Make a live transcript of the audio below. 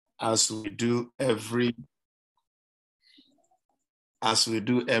as we do every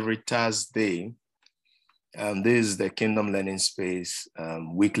Thursday, this is the Kingdom Learning Space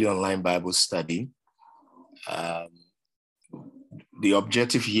weekly online Bible study. The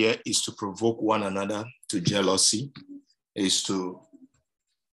objective here is to provoke one another to jealousy, is to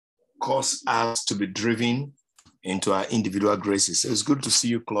cause us to be driven into our individual graces. It's good to see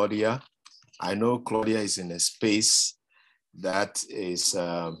you, Claudia. I know Claudia is in a space that is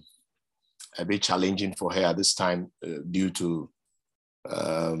a bit challenging for her at this time due to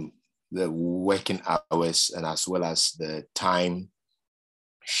the working hours and as well as the time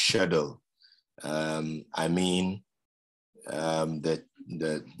schedule. The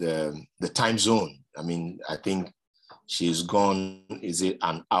time zone. I mean, I think she's gone, is it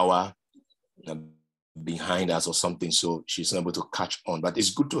an hour behind us or something, so she's not able to catch on. But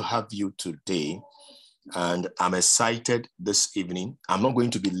it's good to have you today, and I'm excited this evening. I'm not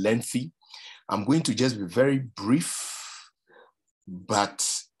going to be lengthy. I'm going to just be very brief, but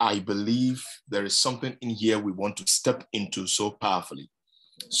I believe there is something in here we want to step into so powerfully.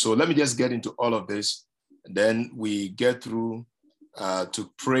 So let me just get into all of this. Then we get through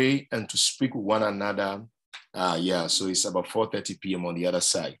to pray and to speak with one another. So it's about 4:30 p.m. on the other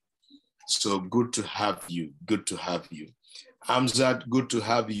side. So good to have you. Good to have you. Amzad, good to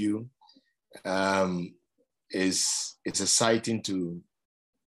have you. It's exciting to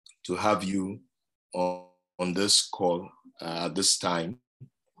have you on this call this time.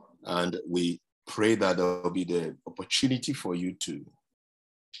 And we pray that there will be the opportunity for you to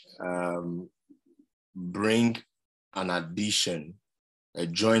bring an addition, a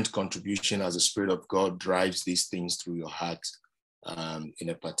joint contribution as the Spirit of God drives these things through your heart in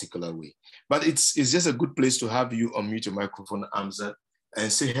a particular way. But it's just a good place to have you unmute your microphone, Amzad,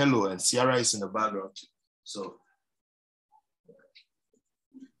 and say hello. And Ciara is in the background. So.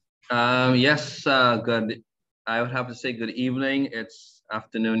 Yes, good. I would have to say good evening. It's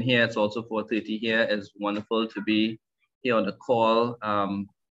afternoon here. It's also 4:30 here. It's wonderful to be here on the call.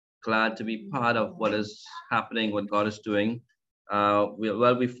 Glad to be part of what is happening, what God is doing.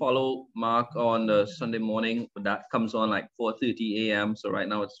 We follow Mark on the Sunday morning, but that comes on like 4:30 a.m. So right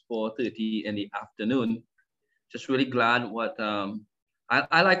now it's 4:30 in the afternoon. Just really glad what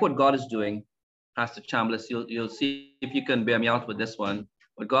I like what God is doing. Pastor Chambliss, you'll see if you can bear me out with this one.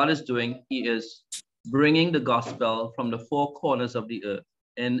 What God is doing, He is bringing the gospel from the four corners of the earth.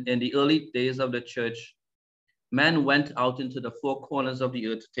 In the early days of the church, men went out into the four corners of the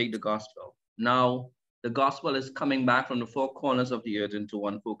earth to take the gospel. Now, the gospel is coming back from the four corners of the earth into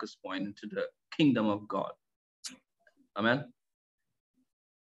one focus point, into the kingdom of God. Amen.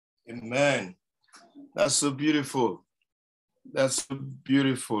 Amen. That's so beautiful. That's so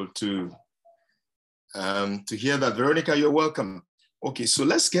beautiful to hear that. Veronica, you're welcome. Okay, so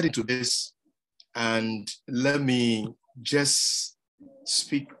let's get into this, and let me just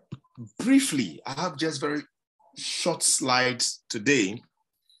speak briefly. I have just very short slides today,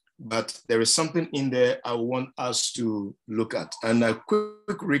 but there is something in there I want us to look at. And a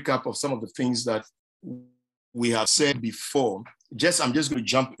quick recap of some of the things that we have said before. I'm just going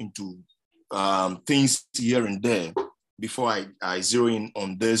to jump into things here and there before I zero in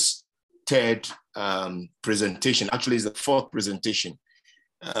on this third presentation. Actually, it's the fourth presentation.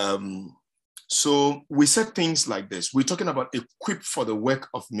 So we said things like this. We're talking about equipped for the work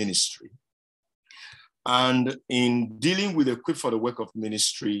of ministry. And in dealing with equipped for the work of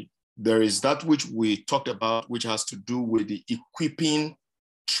ministry, there is that which we talked about, which has to do with the equipping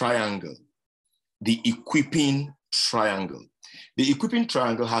triangle. The equipping triangle. The equipping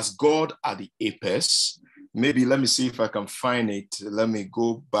triangle has God at the apex. Maybe let me see if I can find it. Let me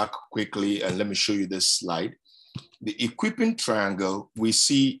go back quickly and let me show you this slide. The equipping triangle, we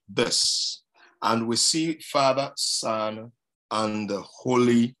see this, and we see Father, Son, and the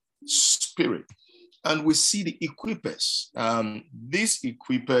Holy Spirit. And we see the equippers. These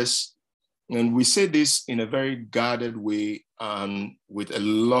equippers, and we say this in a very guarded way, with a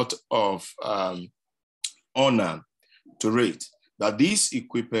lot of honor to rate, that these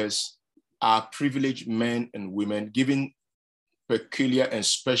equippers are privileged men and women given peculiar and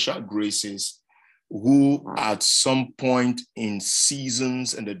special graces who at some point in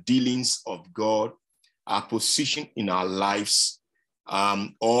seasons and the dealings of God are positioned in our lives,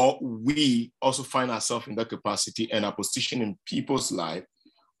 or we also find ourselves in that capacity and are positioned in people's life,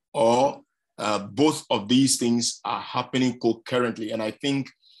 or both of these things are happening concurrently. And I think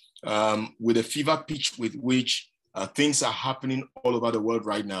with the fever pitch with which things are happening all over the world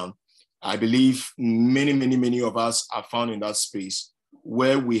right now, I believe many of us are found in that space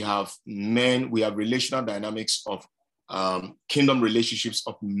where we have relational dynamics of kingdom relationships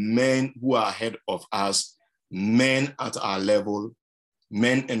of men who are ahead of us, men at our level,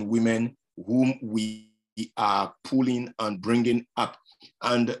 men and women whom we are pulling and bringing up.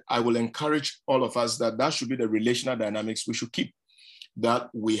 And I will encourage all of us that should be the relational dynamics we should keep, that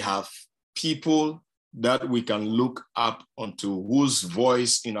we have people that we can look up onto, whose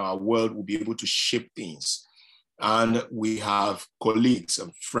voice in our world will be able to shape things. And we have colleagues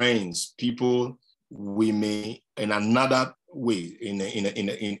and friends, people we may, in another way, in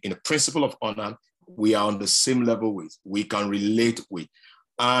a principle of honor, we are on the same level with, we can relate with.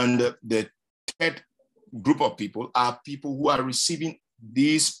 And the third group of people are people who are receiving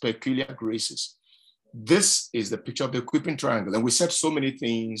these peculiar graces. This is the picture of the equipping triangle. And we said so many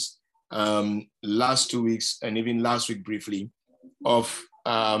things last 2 weeks and even last week briefly of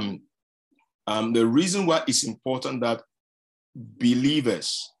the reason why it's important that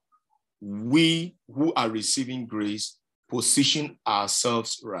believers, we who are receiving grace, position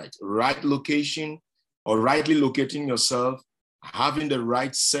ourselves right. Right location, or rightly locating yourself, having the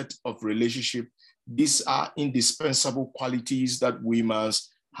right set of relationship. These are indispensable qualities that we must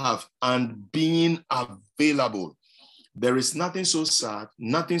have, and being available. There is nothing so sad,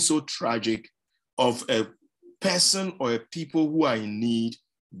 nothing so tragic of a person or a people who are in need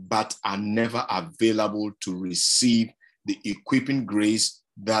but are never available to receive the equipping grace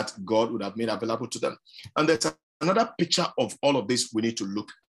that God would have made available to them. And there's another picture of all of this we need to look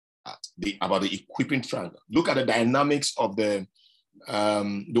at, about the equipping triangle. Look at the dynamics of the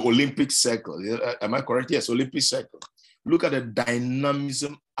Olympic circle. Am I correct? Yes, Olympic circle. Look at the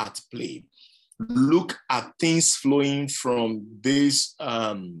dynamism at play. Look at things flowing from this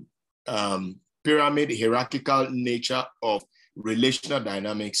pyramid hierarchical nature of relational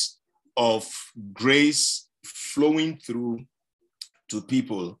dynamics, of grace flowing through to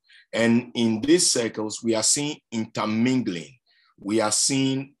people. And in these circles, we are seeing intermingling. We are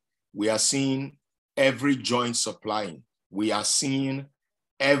seeing every joint supplying. We are seeing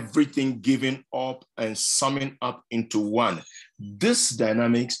everything given up and summing up into one. This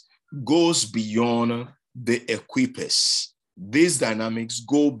dynamics goes beyond the equippers. These dynamics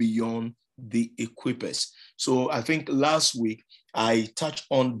go beyond the equippers. So I think last week I touched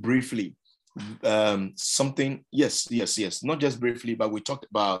on briefly something. Yes, not just briefly, but we talked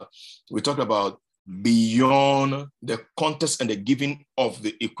about beyond the context and the giving of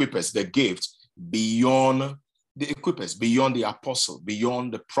the equippers, the gifts, beyond the equippers, beyond the apostle,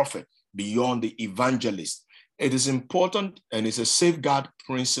 beyond the prophet, beyond the evangelist. It is important, and it's a safeguard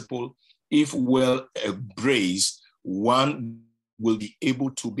principle. If well embraced, one will be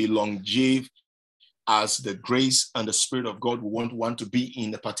able to be longeve as the grace and the Spirit of God want one to be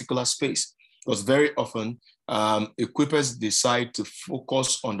in a particular space. Because very often, equippers decide to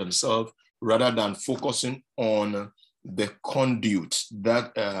focus on themselves rather than focusing on the conduit,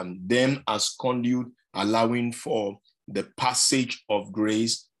 that them as conduit, allowing for the passage of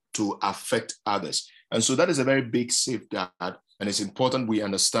grace to affect others. And so that is a very big safeguard, and it's important we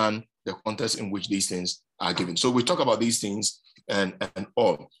understand the context in which these things are given. So we talk about these things and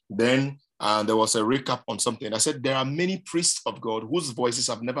all. Then there was a recap on something. I said there are many priests of God whose voices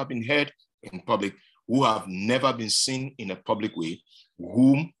have never been heard in public, who have never been seen in a public way,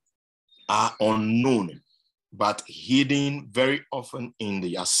 whom are unknown, but hidden very often in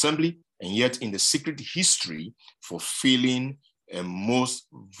the assembly, and yet in the secret history, fulfilling a most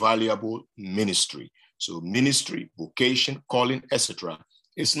valuable ministry. So ministry, vocation, calling, etc.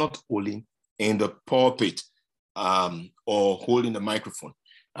 It's not only in the pulpit or holding the microphone.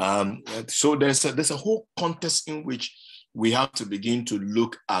 So there's a whole context in which we have to begin to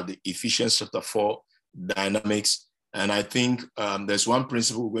look at the Ephesians chapter 4 dynamics. And I think there's one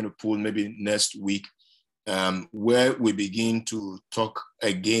principle we're going to pull maybe next week, where we begin to talk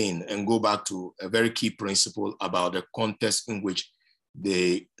again and go back to a very key principle about the context in which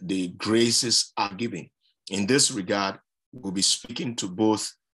the graces are given. In this regard, we'll be speaking to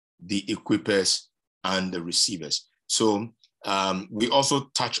both the equippers and the receivers. So we also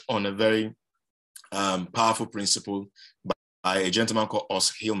touch on a very powerful principle by a gentleman called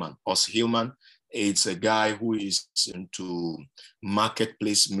Os Hillman. Os Hillman, it's a guy who is into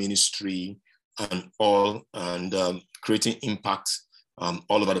marketplace ministry and all, and creating impact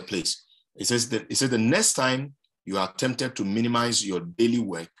all over the place. It says the next time you are tempted to minimize your daily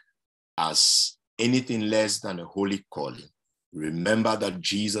work as anything less than a holy calling, remember that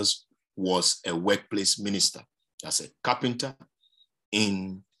Jesus was a workplace minister, as a carpenter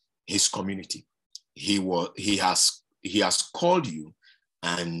in his community. He has called you,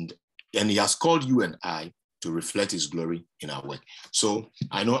 and he has called you and I to reflect his glory in our work. So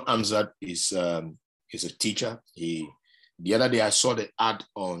I know Amzad is a teacher. He The other day I saw the ad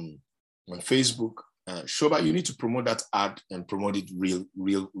on Facebook. Shoba, you need to promote that ad and promote it real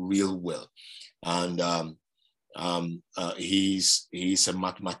well. And he's a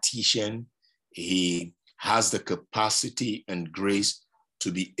mathematician. He has the capacity and grace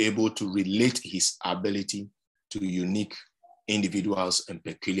to be able to relate his ability to unique individuals and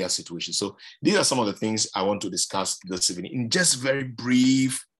peculiar situations. So these are some of the things I want to discuss this evening in just very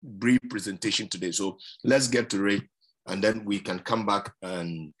brief presentation today. So let's get to it, and then we can come back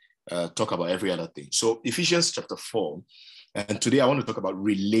and talk about every other thing. So Ephesians chapter 4, and today I want to talk about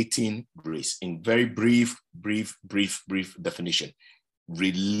relating grace in very brief definition.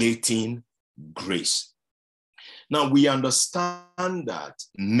 Relating grace. Now we understand that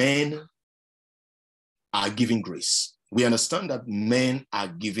men are giving grace. We understand that men are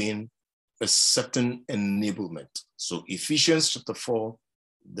given a certain enablement. So Ephesians chapter 4,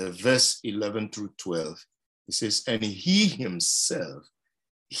 the verse 11 through 12, it says, and he himself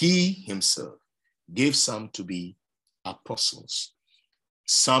gave some to be apostles,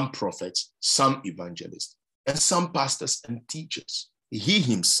 some prophets, some evangelists, and some pastors and teachers. He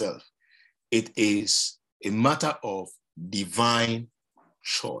himself. It is a matter of divine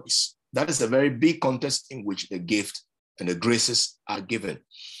choice. That is a very big context in which the gift and the graces are given.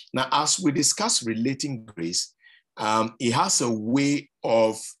 Now, as we discuss relating grace, it has a way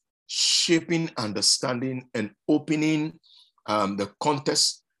of shaping understanding and opening the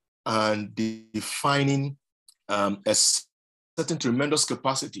context and defining a certain tremendous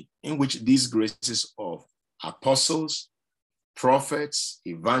capacity in which these graces of apostles, prophets,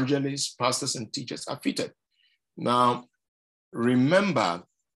 evangelists, pastors, and teachers are fitted. Now, remember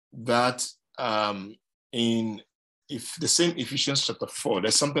that if the same Ephesians chapter 4,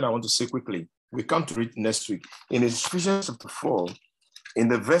 there's something I want to say quickly. We come to it next week. In Ephesians chapter 4, in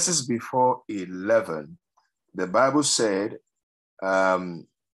the verses before 11, the Bible said,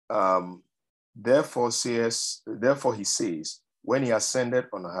 therefore he says, when he ascended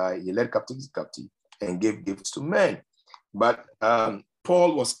on high, he led captives captive and gave gifts to men. But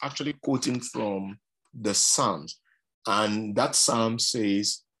Paul was actually quoting from the Psalms, and that Psalm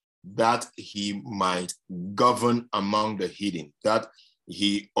says that he might govern among the heathen, that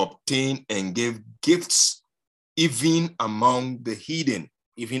he obtained and gave gifts even among the heathen,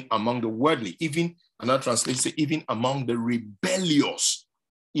 even among the worldly, even, another translation, even among the rebellious.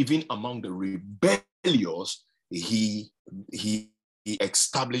 Even among the rebellious, he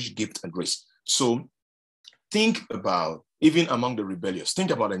established gift and grace. So think about, even among the rebellious, think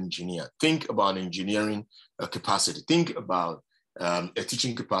about an engineer, think about engineering capacity, think about a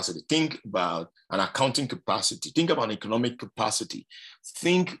teaching capacity, think about an accounting capacity, think about economic capacity,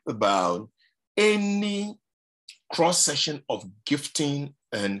 think about any cross-section of gifting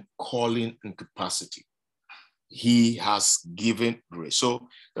and calling and capacity. He has given grace. So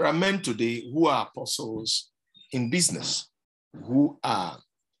there are men today who are apostles in business, who are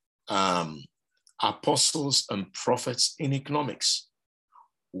apostles and prophets in economics,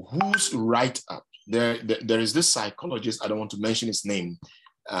 whose write-up, there is this psychologist, I don't want to mention his name,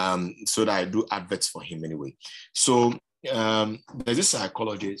 so that I do adverts for him anyway. So there's this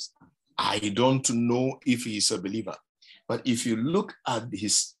psychologist, I don't know if he is a believer, but if you look at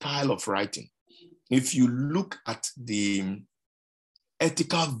his style of writing, if you look at the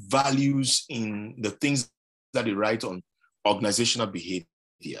ethical values in the things that he writes on organizational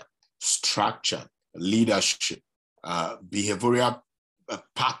behavior, structure, leadership, behavioral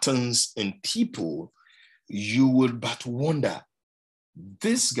patterns in people, you would but wonder,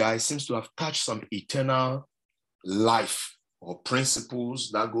 this guy seems to have touched some eternal life or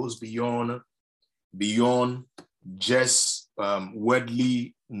principles that goes beyond just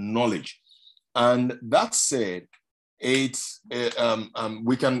worldly knowledge. And that said, we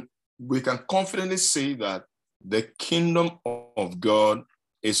can confidently say that the kingdom of God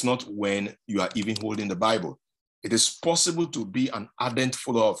is not when you are even holding the Bible. It is possible to be an ardent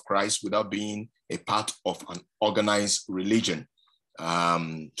follower of Christ without being a part of an organized religion,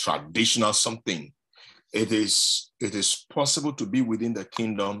 traditional something. It is possible to be within the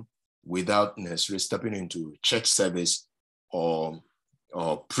kingdom without necessarily stepping into church service or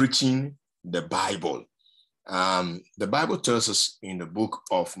preaching the Bible. The Bible tells us in the book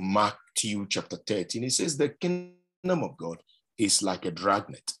of Matthew chapter 13, it says the kingdom of God is like a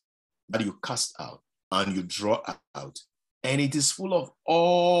dragnet that you cast out and you draw out, and it is full of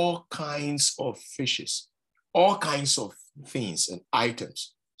all kinds of fishes, all kinds of things and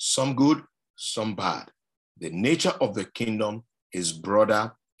items, some good, some bad. The nature of the kingdom is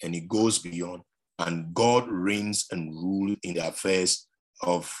broader and it goes beyond, and God reigns and rules in the affairs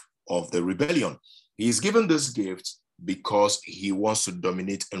of the rebellion. He is given this gift because he wants to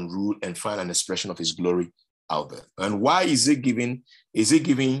dominate and rule and find an expression of his glory out there. And why is he giving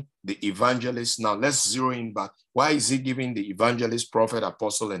the evangelist? Now let's zero in back. Why is he giving the evangelist, prophet,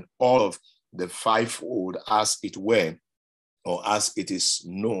 apostle, and all of the fivefold, as it were, or as it is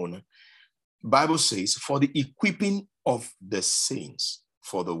known? Bible says, for the equipping of the saints,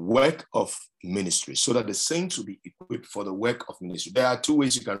 for the work of ministry, so that the saints will be equipped for the work of ministry. There are two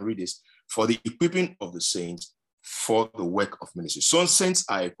ways you can read this: for the equipping of the saints, for the work of ministry. Some saints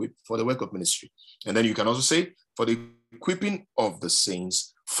are equipped for the work of ministry. And then you can also say, for the equipping of the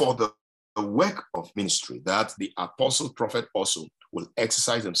saints, for the work of ministry, that the apostle, prophet also will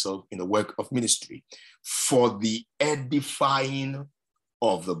exercise themselves in the work of ministry, for the edifying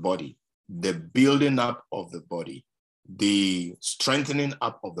of the body, the building up of the body, the strengthening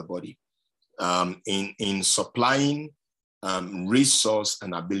up of the body, in supplying resource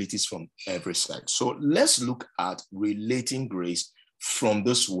and abilities from every side. So let's look at relating grace from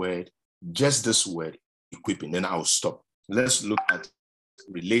this word, just this word, equipping. Then I'll stop. Let's look at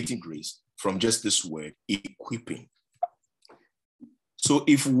relating grace from just this word, equipping. So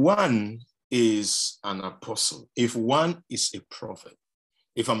if one is an apostle, if one is a prophet,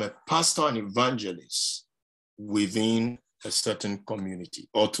 if I'm a pastor and evangelist within a certain community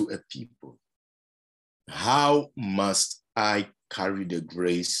or to a people, how must I carry the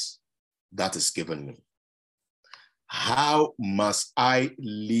grace that is given me? How must I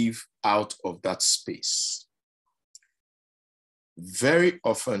live out of that space? Very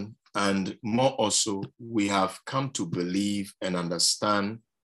often, and more also, we have come to believe and understand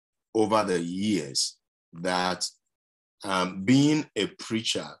over the years that being a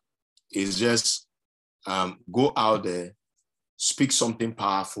preacher is just go out there, speak something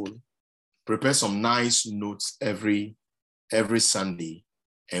powerful, prepare some nice notes every Sunday,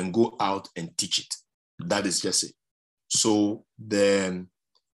 and go out and teach it. That is just it. So the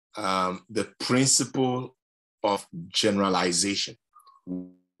principle of generalization,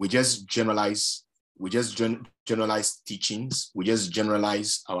 we just generalize teachings, we just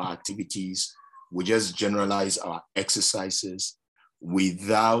generalize our activities, we just generalize our exercises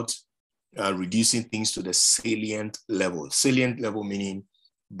without reducing things to the salient level. Salient level meaning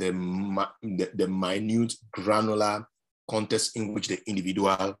the minute granular context in which the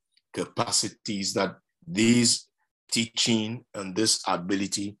individual capacities that this teaching and this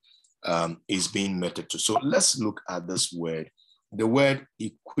ability is being meted to. So let's look at this word, the word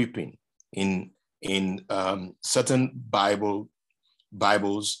equipping. In certain Bible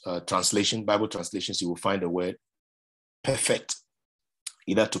translations, you will find the word perfect,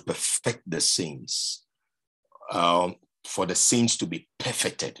 either to perfect the saints, for the saints to be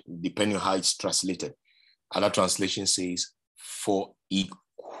perfected, depending on how it's translated. Other translation says for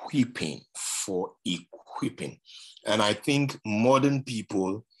equipping. And I think modern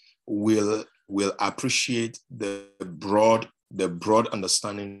people will appreciate the broad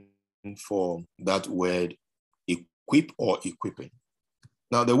understanding for that word equip or equipping.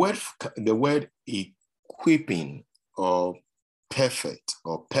 Now the word equipping or perfect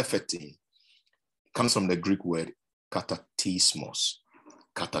or perfecting comes from the Greek word katatismos.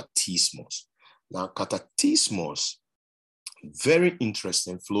 Now katatismos, very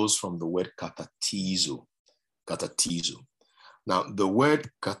interesting, flows from the word katatizo. Now the word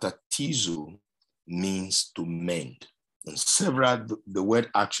katatizo means to mend. And the word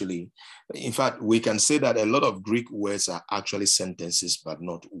actually, in fact, we can say that a lot of Greek words are actually sentences, but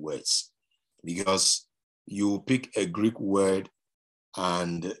not words, because you pick a Greek word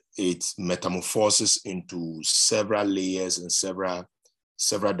and it metamorphoses into several layers and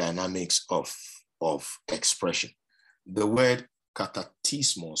several dynamics of expression. The word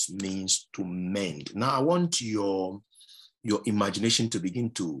katatismos means to mend. Now I want your imagination to begin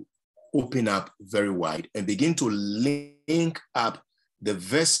to open up very wide and begin to link up the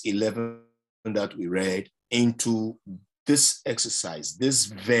verse 11 that we read into this exercise, this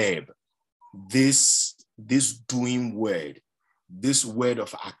verb, this doing word, this word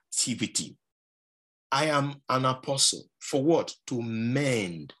of activity. I am an apostle. For what? To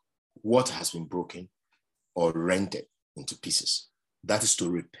mend what has been broken or rented into pieces. That is to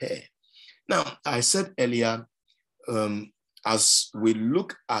repair. Now, I said earlier, as we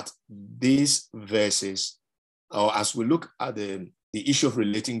look at these verses, or as we look at the issue of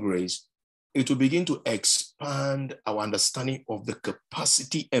relating grace, it will begin to expand our understanding of the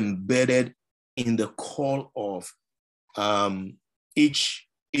capacity embedded in the call of each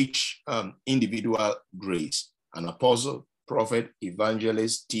individual grace. An apostle, prophet,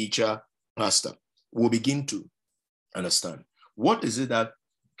 evangelist, teacher, pastor. We'll begin to understand what is it that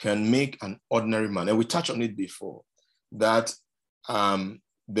can make an ordinary man, and we touched on it before, that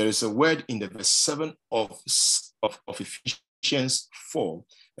there is a word in the verse 7 of Ephesians 4,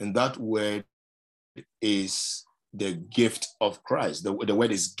 and that word is the gift of Christ. The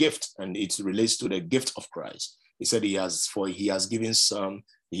word is gift, and it relates to the gift of Christ. He said he has given some,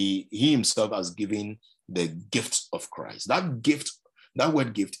 he himself has given the gift of Christ. That gift, that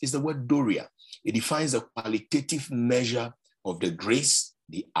word gift is the word doria. It defines a qualitative measure of the grace,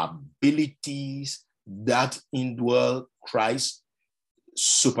 the abilities that indwell Christ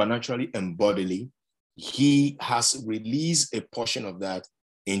supernaturally and bodily. He has released a portion of that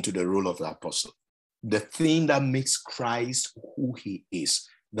into the role of the apostle. The thing that makes Christ who he is,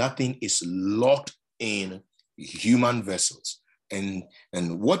 that thing is locked in human vessels. And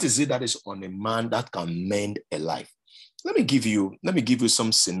what is it that is on a man that can mend a life? Let me give you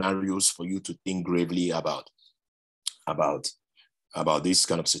some scenarios for you to think gravely about these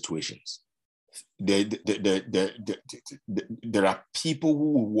kind of situations. There are people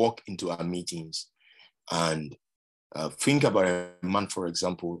who will walk into our meetings and think about a man, for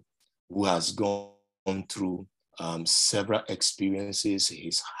example, who has gone through several experiences.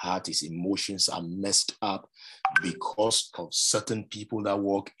 His heart, his emotions are messed up because of certain people that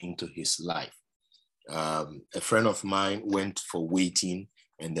walk into his life. A friend of mine went for waiting,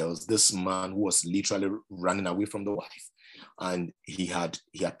 and there was this man who was literally running away from the wife. And he had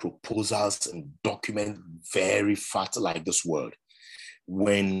proposals and documents very fat like this world.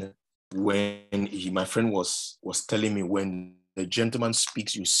 When my friend was telling me, when the gentleman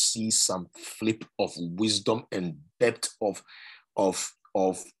speaks, you see some flip of wisdom and depth of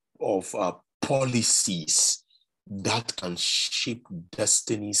policies that can shape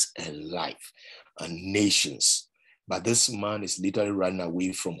destinies and life and nations. But this man is literally running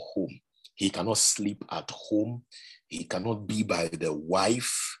away from home. He cannot sleep at home. He cannot be by the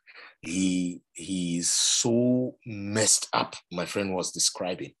wife. He is so messed up, my friend was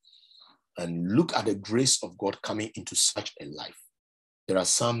describing. And look at the grace of God coming into such a life. There are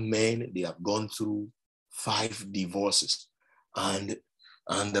some men, they have gone through 5 divorces. And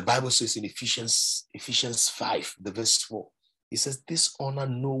the Bible says in Ephesians 5, the verse 4, it says, this honor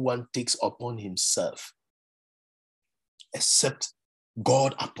no one takes upon himself, except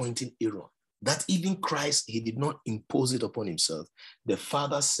God appointing Aaron. That even Christ, he did not impose it upon himself. The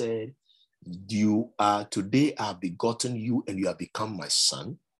Father said, today I have begotten you and you have become my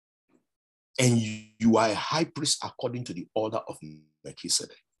son. And you are a high priest according to the order of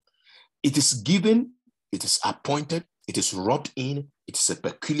Melchizedek. It is given, it is appointed, it is rubbed in, it is a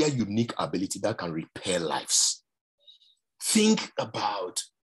peculiar, unique ability that can repair lives. Think about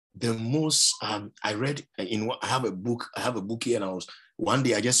the most, I have a book here, and one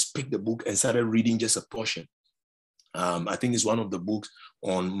day I just picked the book and started reading just a portion. I think it's one of the books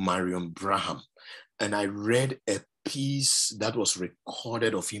on Marion Branham. And I read a piece that was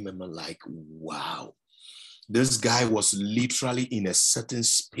recorded of him, and I'm like, wow, this guy was literally in a certain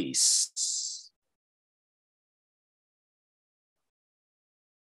space.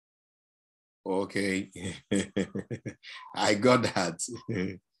 Okay, I got that.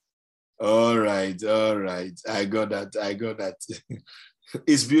 All right, I got that.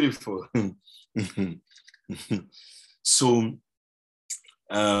 It's beautiful. So,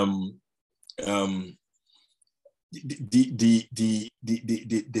 the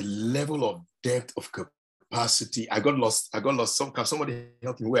level of depth of capacity. I got lost. Can somebody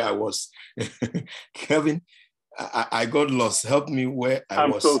help me where I was? Kevin, I got lost. Help me where I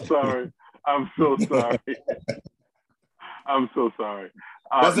was. I'm so sorry. I'm so sorry.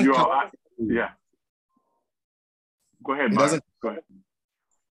 Yeah. Go ahead, Mark. Go ahead.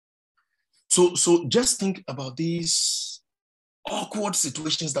 So just think about these awkward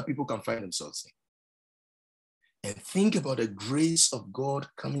situations that people can find themselves in. And think about the grace of God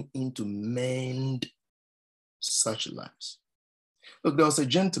coming in to mend such lives. Look, there was a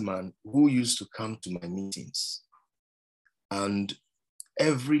gentleman who used to come to my meetings, and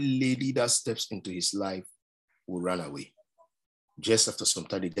every lady that steps into his life will run away. Just after some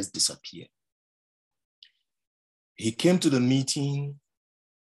time, they just disappear. He came to the meeting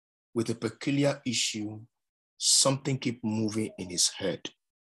with a peculiar issue. Something kept moving in his head.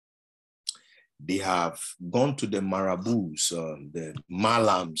 They have gone to the marabouts, the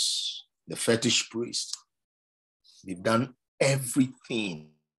malams, the fetish priests. They've done everything.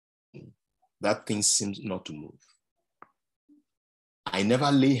 That thing seems not to move. I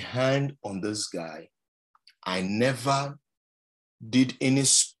never lay hand on this guy. I never did any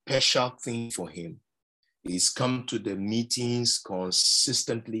special thing for him. He's come to the meetings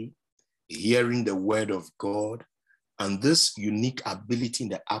consistently, hearing the word of God, and this unique ability in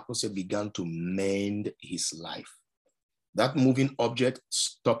the atmosphere began to mend his life. That moving object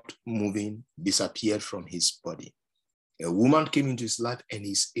stopped moving, disappeared from his body. A woman came into his life and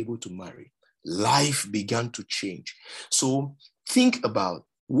he's able to marry. Life began to change. So think about,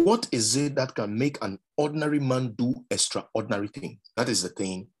 what is it that can make an ordinary man do extraordinary things? That is the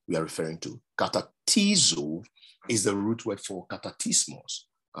thing we are referring to. Katatizo is the root word for katatismos.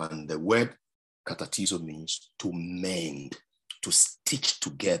 And the word katatizo means to mend, to stitch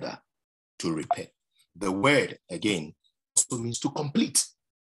together, to repair. The word, again, also means to complete.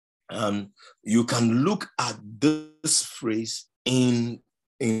 You can look at this phrase in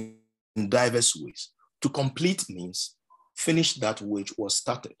diverse ways. To complete means finish that which was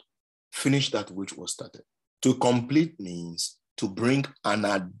started. Finish that which was started. To complete means to bring an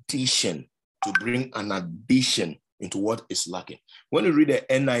addition, into what is lacking. When you read the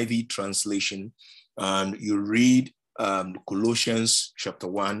NIV translation and you read Colossians chapter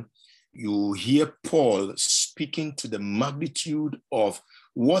 1, you hear Paul speaking to the magnitude of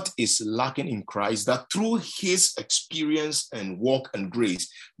what is lacking in Christ, that through his experience and work and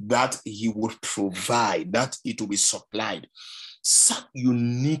grace, that he would provide, that it will be supplied. Such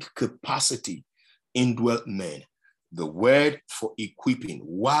unique capacity indwelt men. The word for equipping.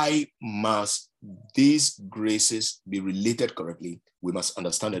 Why must these graces be related correctly? We must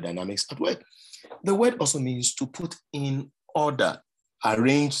understand the dynamics at work. The word also means to put in order,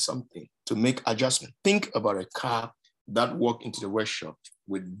 arrange something, to make adjustment. Think about a car that walked into the workshop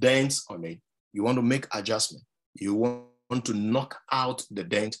with dents on it. You want to make adjustment. You want to knock out the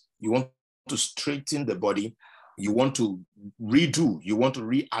dent. You want to straighten the body. You want to redo. You want to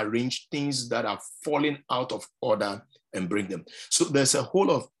rearrange things that are falling out of order and bring them. So there's a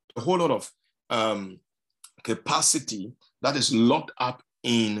whole lot of capacity that is locked up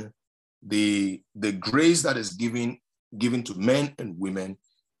in the grace that is given to men and women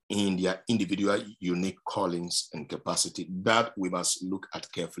in their individual unique callings and capacity that we must look at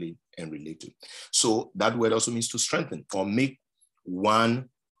carefully and relate to. So that word also means to strengthen or make one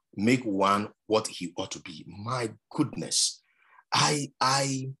what he ought to be. My goodness, I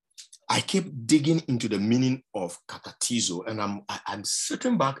keep digging into the meaning of katatizo, and I'm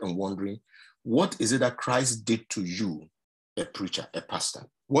sitting back and wondering, what is it that Christ did to you, a preacher, a pastor?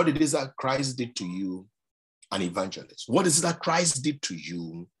 What it is that Christ did to you, an evangelist? What is it that Christ did to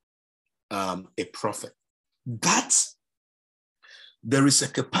you, a prophet? That there is a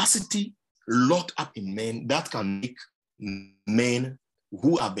capacity locked up in men that can make men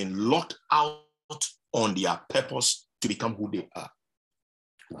who have been locked out on their purpose to become who they are,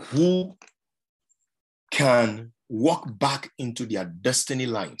 who can walk back into their destiny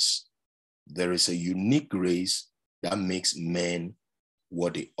lines. There is a unique grace that makes men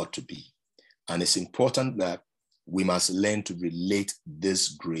what they ought to be. And it's important that we must learn to relate this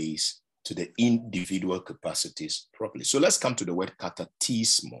grace to the individual capacities properly. So let's come to the word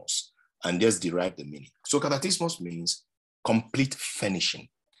katatismos and just derive the meaning. So katatismos means complete finishing,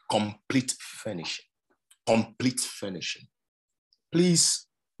 complete finishing, complete finishing. Please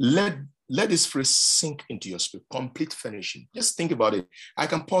let this phrase sink into your spirit, complete finishing. Just think about it. I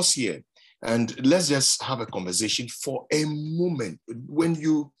can pause here and let's just have a conversation for a moment. When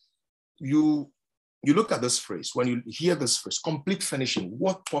you look at this phrase, when you hear this phrase, complete finishing,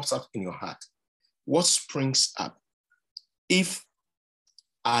 what pops up in your heart? What springs up? If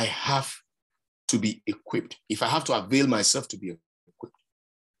I have to be equipped, if I have to avail myself to be equipped,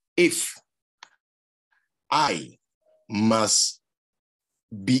 if I must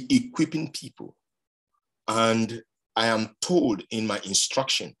be equipping people, and I am told in my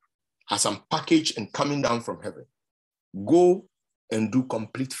instruction, as I'm packaged and coming down from heaven, go and do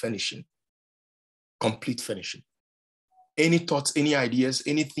complete finishing. Complete finishing. Any thoughts, any ideas,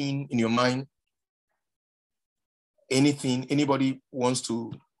 anything in your mind? Anything? Anybody wants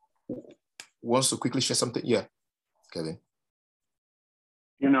to quickly share something? Yeah, Kevin.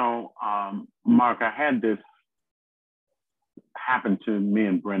 You know, Mark, I had this happen to me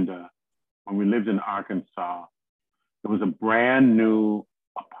and Brenda when we lived in Arkansas. It was a brand new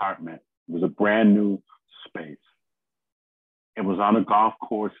apartment. It was a brand new space. It was on a golf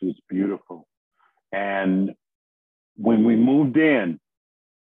course. It was beautiful. And when we moved in,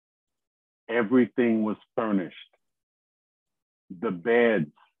 everything was furnished. The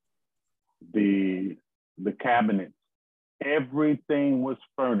beds, the cabinets, everything was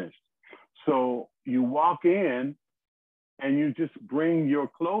furnished. So you walk in and you just bring your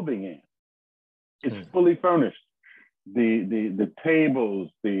clothing in. It's fully furnished. The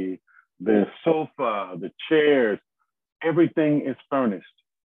tables, the sofa, the chairs, everything is furnished.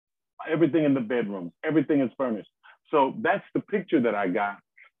 Everything in the bedroom, everything is furnished. So that's the picture that I got.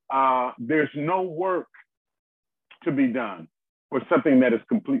 There's no work to be done for something that is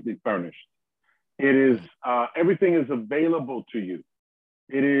completely furnished. It is, everything is available to you.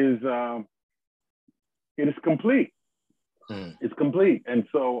 It is complete. It's complete. And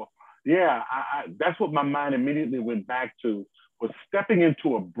so, yeah, that's what my mind immediately went back to, was stepping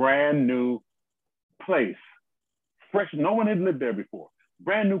into a brand new place, fresh. No one had lived there before,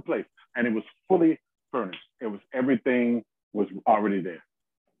 brand new place. And it was fully furnished. It was, everything was already there.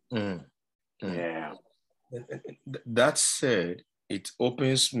 Yeah. That said, it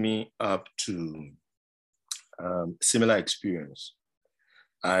opens me up to similar experience.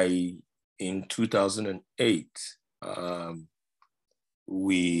 In 2008,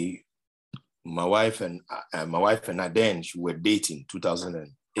 my wife and I then were dating.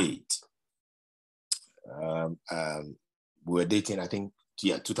 2008. We were dating, I think,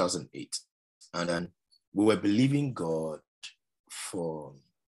 2008, and then we were believing God for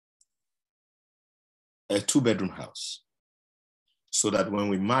a 2-bedroom house, so that when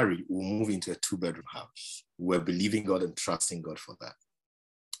we marry, we'll move into a 2-bedroom house. We're believing God and trusting God for that.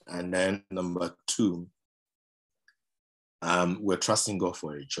 And then number 2, we're trusting God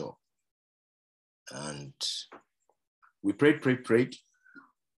for a job. And we prayed.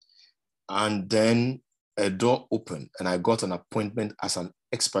 And then a door opened and I got an appointment as an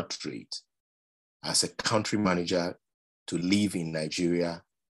expatriate, as a country manager, to live in Nigeria,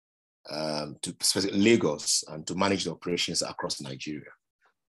 to Lagos, and to manage the operations across Nigeria.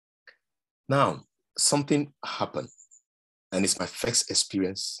 Now, something happened, and it's my first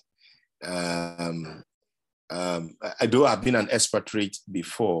experience. Though I've been an expatriate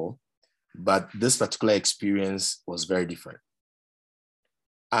before, but this particular experience was very different.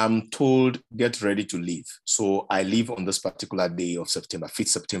 I'm told, get ready to leave. So I leave on this particular day of September, 5th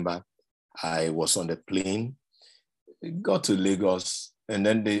September. I was on the plane, got to Lagos, and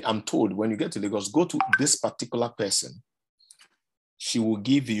then I'm told, when you get to Lagos, go to this particular person. She will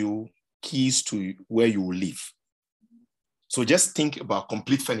give you keys to where you will live. So just think about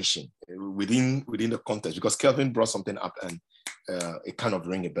complete furnishing within the context, because Kelvin brought something up and it kind of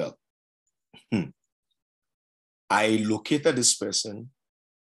rang a bell. I located this person.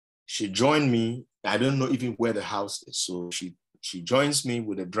 She joined me. I don't know even where the house is. So she joins me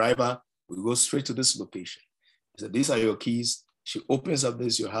with a driver. We go straight to this location. She said, these are your keys. She opens up,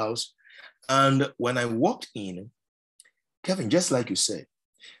 this is your house. And when I walked in, Kevin, just like you said,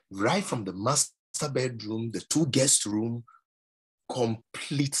 right from the master bedroom, the 2 guest room,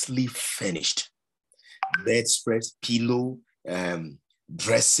 completely furnished. Bedspread, pillow,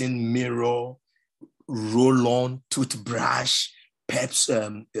 dressing mirror, roll-on, toothbrush,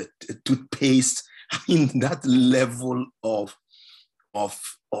 toothpaste. I mean, that level of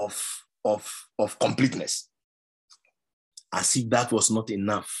completeness. As if that was not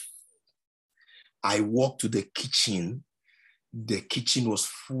enough, I walked to the kitchen. The kitchen was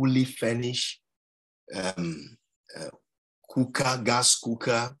fully furnished. Cooker, gas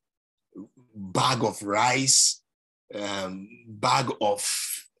cooker, bag of rice, box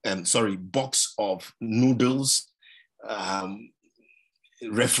of noodles,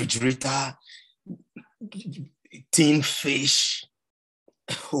 refrigerator, tin fish.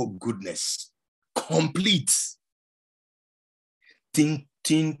 Oh goodness, complete. Tin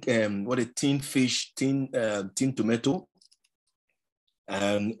fish, tin tomato,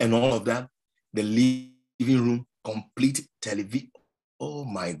 and all of that. The living room, complete television. Oh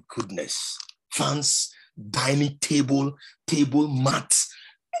my goodness. Fans, dining table, table mat.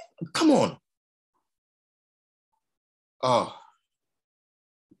 Come on. Oh.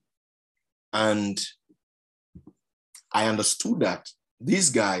 And I understood that these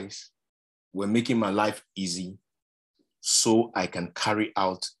guys were making my life easy so I can carry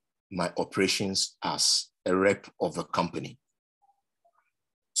out my operations as a rep of the company.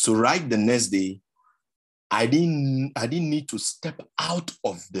 So right the next day, I didn't need to step out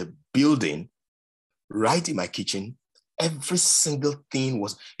of the building. Right in my kitchen, every single thing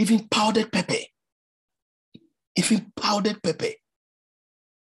was, even powdered pepper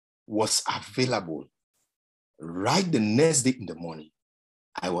was available. Right the next day in the morning,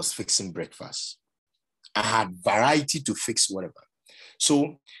 I was fixing breakfast. I had variety to fix whatever.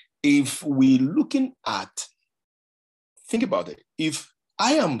 So if we're looking at, think about it. If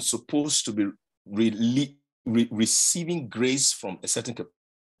I am supposed to be receiving grace from a certain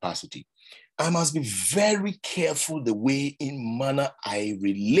capacity, I must be very careful the way in manner I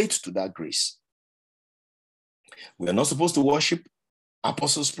relate to that grace. We are not supposed to worship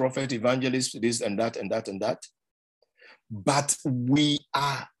apostles, prophets, evangelists, this and that and that and that. But we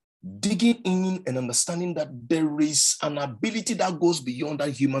are digging in and understanding that there is an ability that goes beyond that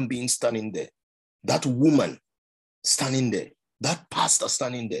human being standing there, that woman standing there, that pastor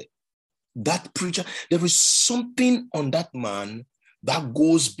standing there, that preacher. There is something on that man that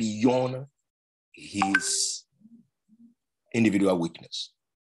goes beyond his individual weakness.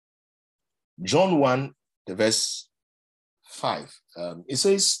 John 1, the verse 5, it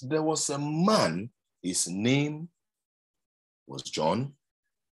says, there was a man, his name was John,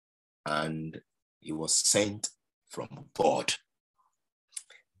 and he was sent from God.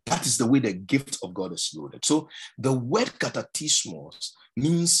 That is the way the gift of God is loaded. So the word katatismos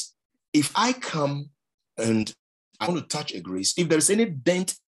means if I come and I want to touch a grace, if there's any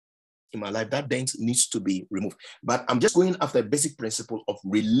dent in my life, that dent needs to be removed. But I'm just going after a basic principle of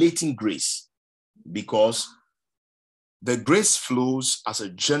relating grace, because the grace flows as a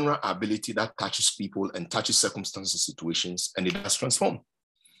general ability that touches people and touches circumstances, situations, and it does transform.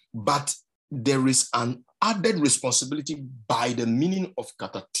 But there is an added responsibility by the meaning of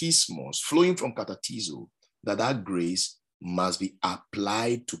katatismos, flowing from katatizo, that grace must be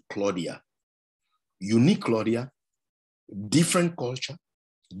applied to Claudia. Unique Claudia, different culture,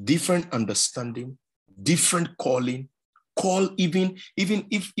 different understanding, different calling. Even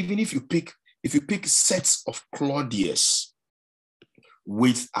if you pick sets of Claudius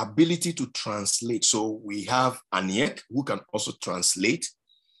with ability to translate. So we have Aniek, who can also translate.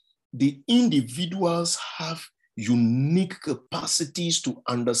 The individuals have unique capacities to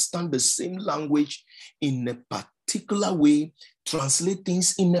understand the same language in a particular way, translate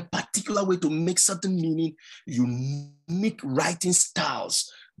things in a particular way to make certain meaning, unique writing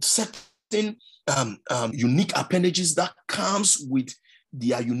styles, certain unique appendages that comes with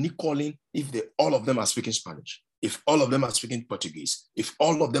their unique calling. If all of them are speaking Spanish, if all of them are speaking Portuguese, if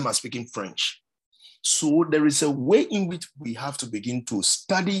all of them are speaking French. So there is a way in which we have to begin to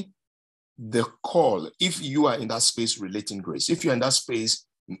study the call. If you are in that space relating grace, if you're in that space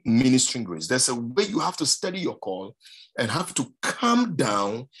ministering grace, there's a way you have to study your call and have to calm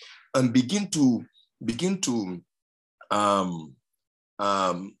down and begin to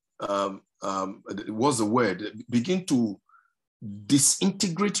what's the word? Begin to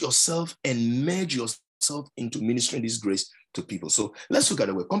disintegrate yourself and merge yourself into ministering this grace to people. So let's look at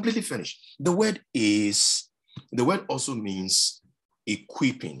the word. Completely finished. The word also means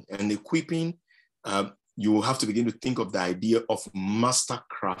equipping. And equipping, you will have to begin to think of the idea of master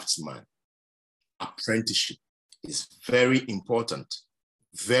craftsman. Apprenticeship is very important.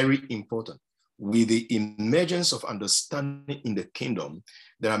 Very important. With the emergence of understanding in the kingdom,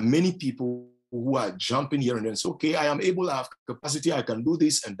 there are many people who are jumping here and there and say, okay, I am able, I have capacity, I can do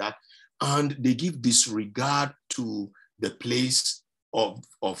this and that. And they give disregard to the place of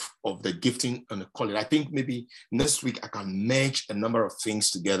the gifting and the calling. I think maybe next week I can merge a number of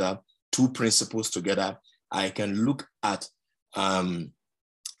things together, two principles together. I can look at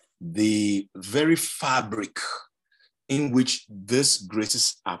the very fabric in which these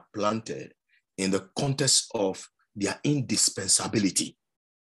graces are planted in the context of their indispensability.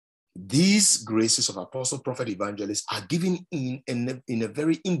 These graces of apostle, prophet, evangelist are given in a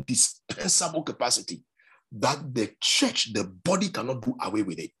very indispensable capacity that the church, the body cannot do away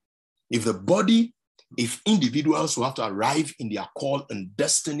with it. If individuals who have to arrive in their call and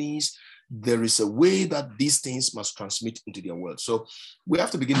destinies, there is a way that these things must transmit into their world. So we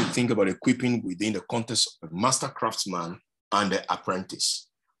have to begin to think about equipping within the context of the master craftsman and the apprentice,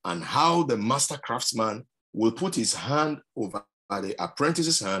 and how the master craftsman will put his hand over the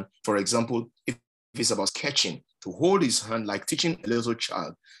apprentice's hand. For example, if it's about sketching, to hold his hand, like teaching a little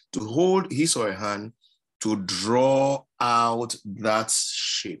child, to hold his or her hand to draw out that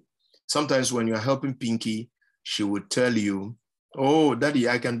shape. Sometimes when you're helping Pinky, she would tell you, oh, Daddy,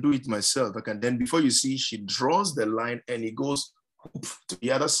 I can do it myself. Then before you see, she draws the line and it goes to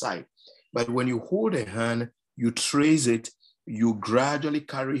the other side. But when you hold her hand, you trace it, you gradually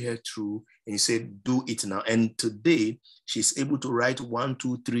carry her through and you say, do it now. And today she's able to write 1,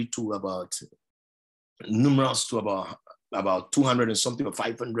 2, 3 to about numerals to about 200 and something or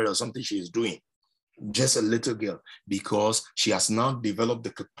 500 or something she is doing. Just a little girl, because she has now developed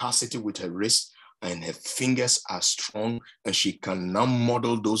the capacity with her wrist and her fingers are strong, and she can now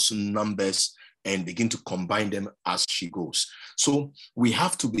model those numbers and begin to combine them as she goes. So we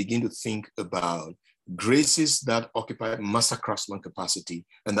have to begin to think about graces that occupy master craftsman capacity,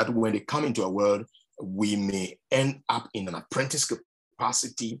 and that when they come into our world, we may end up in an apprentice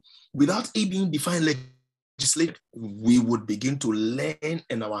capacity without it being defined legislatively. We would begin to learn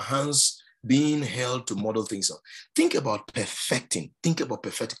and our hands being held to model things out. Think about perfecting,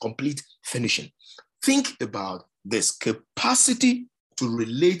 complete finishing. Think about this capacity to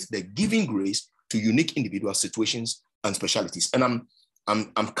relate the giving grace to unique individual situations and specialties. And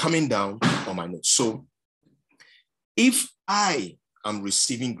I'm coming down on my notes. So if I am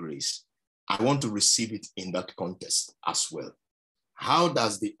receiving grace, I want to receive it in that context as well. How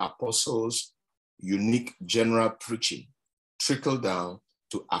does the apostles' unique general preaching trickle down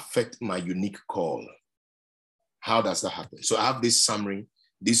to affect my unique call? How does that happen? So I have this summary,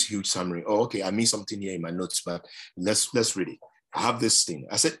 this huge summary. Oh, okay, I missed something here in my notes, but let's read it. I have this thing.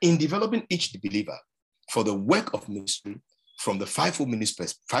 I said, in developing each believer for the work of ministry from the fivefold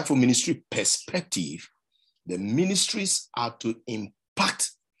ministry perspective, the ministries are to impart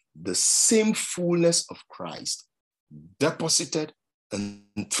the same fullness of Christ deposited and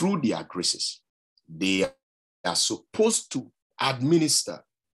through their graces. They are supposed to administer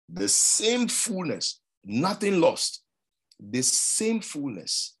the same fullness, nothing lost, the same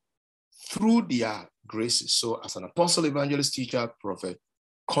fullness through their graces. So as an apostle, evangelist, teacher, prophet,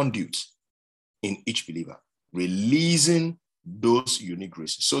 conduit in each believer, releasing those unique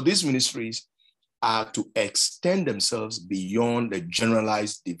graces. So these ministries are to extend themselves beyond the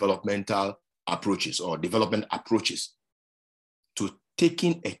generalized developmental approaches or development approaches to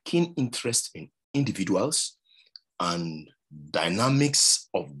taking a keen interest in individuals and dynamics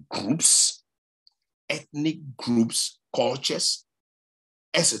of groups, ethnic groups, cultures,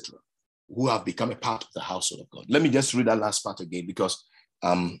 etc., who have become a part of the household of God. Let me just read that last part again because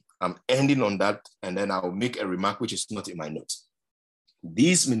I'm ending on that, and then I'll make a remark which is not in my notes.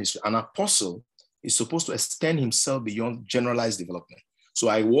 This ministry, an apostle is supposed to extend himself beyond generalized development. So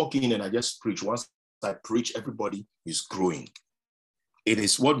I walk in and I just preach. Once I preach, everybody is growing. It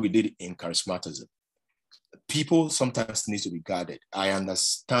is what we did in charismatism. People sometimes need to be guarded. I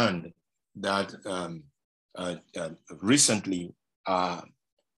understand that recently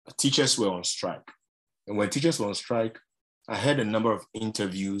teachers were on strike. And when teachers were on strike, I had a number of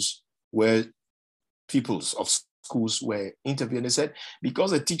interviews where people of schools were interviewed. They said,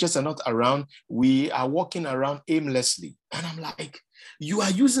 because the teachers are not around, we are walking around aimlessly. And I'm like, you are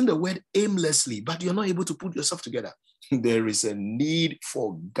using the word aimlessly, but you're not able to put yourself together. There is a need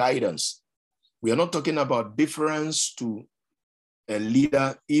for guidance. We are not talking about deference to a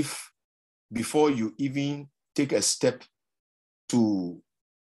leader if before you even take a step to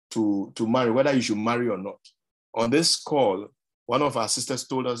marry, whether you should marry or not. On this call, one of our sisters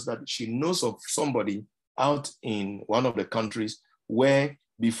told us that she knows of somebody out in one of the countries where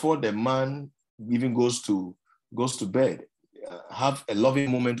before the man even goes to bed, have a loving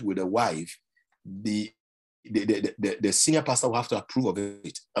moment with a wife, the senior pastor will have to approve of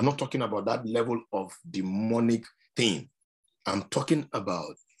it. I'm not talking about that level of demonic thing. I'm talking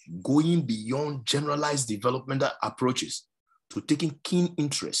about going beyond generalized developmental approaches to taking keen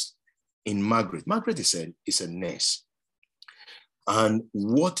interest in Margaret. Margaret is a nurse. And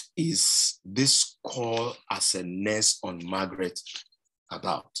what is this call as a nurse on Margaret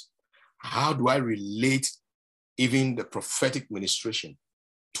about? How do I relate even the prophetic ministration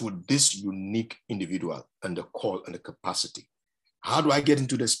to this unique individual and the call and the capacity? How do I get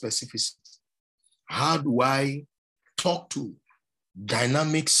into the specificity? How do I talk to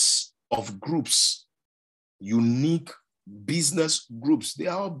dynamics of groups, unique business groups? They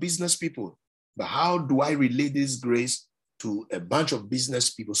are all business people. But how do I relate this grace to a bunch of business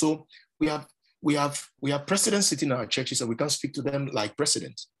people? So we have presidents sitting in our churches and we can't speak to them like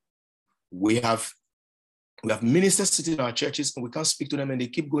presidents. We have ministers sitting in our churches and we can't speak to them and they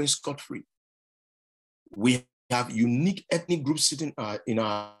keep going scot-free. We have unique ethnic groups sitting in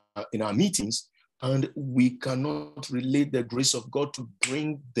our meetings and we cannot relate the grace of God to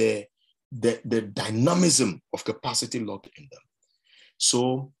bring the dynamism of capacity locked in them.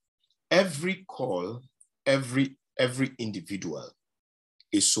 So every call, every individual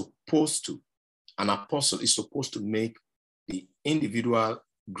is supposed to, an apostle is supposed to make the individual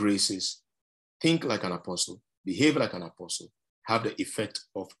graces think like an apostle, behave like an apostle, have the effect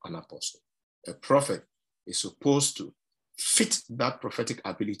of an apostle. A prophet is supposed to fit that prophetic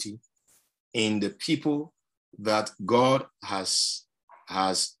ability in the people that God has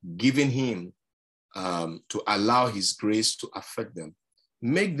given him to allow his grace to affect them.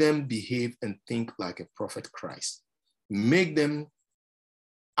 Make them behave and think like a prophet Christ. Make them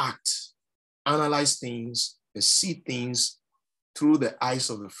act, analyze things, and see things through the eyes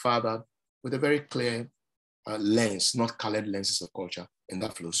of the Father with a very clear lens, not colored lenses of culture, and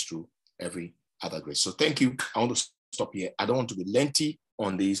that flows through every other grace. So thank you. I want to stop here. I don't want to be lengthy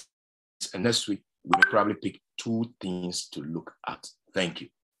on this, and next week we'll probably pick 2 things to look at. Thank you.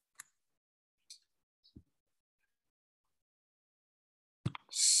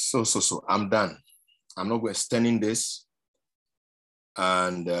 So I'm done. I'm not extending this.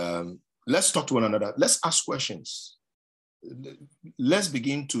 And let's talk to one another. Let's ask questions. Let's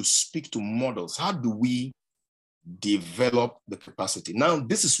begin to speak to models. How do we develop the capacity. Now,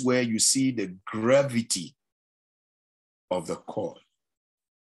 this is where you see the gravity of the call,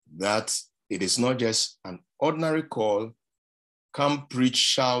 that it is not just an ordinary call, come preach,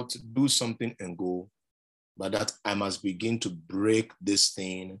 shout, do something and go, but that I must begin to break this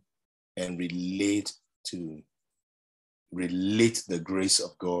thing and relate the grace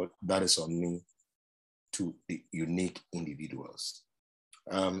of God that is on me to the unique individuals.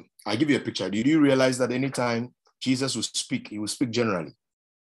 I'll give you a picture. Did you realize that anytime Jesus would speak, he would speak generally?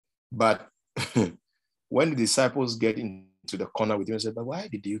 But when the disciples get into the corner with him and said, but why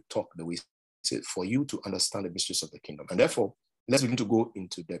did you talk the way? He said, for you to understand the mysteries of the kingdom. And therefore, let's begin to go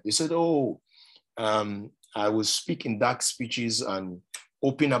into depth. He said, I will speak in dark speeches and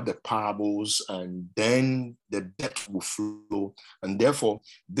open up the parables, and then the depth will flow. And therefore,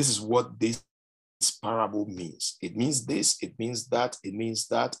 this is what this parable means. It means this, it means that, it means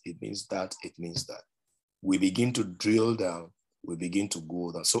that, it means that, it means that. We begin to drill down, we begin to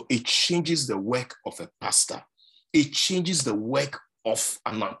go down. So it changes the work of a pastor. It changes the work of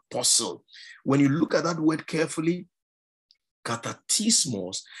an apostle. When you look at that word carefully,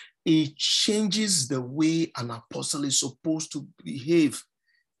 katatismos, it changes the way an apostle is supposed to behave.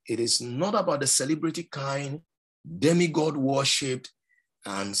 It is not about the celebrity kind, demigod worshipped,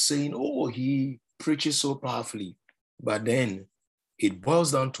 and saying, oh, he preaches so powerfully. But then it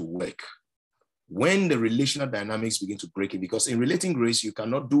boils down to work. When the relational dynamics begin to break in, because in relating grace, you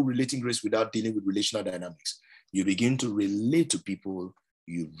cannot do relating grace without dealing with relational dynamics. You begin to relate to people,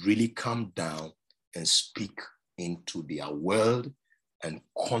 you really come down and speak into their world and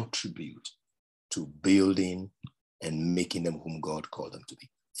contribute to building and making them whom God called them to be.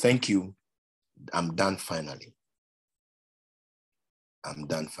 Thank you. I'm done finally.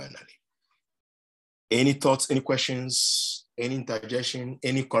 Any thoughts, any questions, any interjection,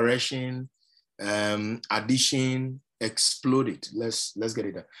 any correction, addition, explode it. Let's get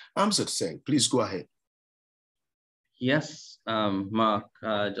it done. I'm so to say, please go ahead. Yes, Mark,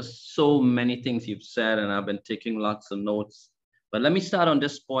 just so many things you've said, and I've been taking lots of notes. But let me start on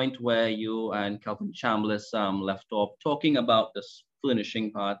this point where you and Calvin Chambliss left off, talking about this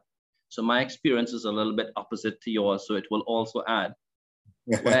furnishing part. So my experience is a little bit opposite to yours, so it will also add.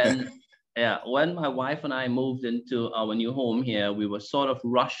 When my wife and I moved into our new home here, we were sort of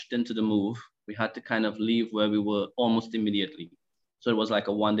rushed into the move. We had to kind of leave where we were almost immediately. So it was like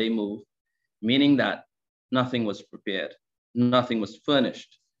a one-day move, meaning that nothing was prepared, nothing was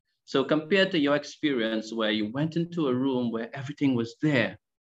furnished. So compared to your experience where you went into a room where everything was there,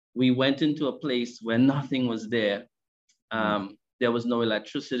 we went into a place where nothing was there. There was no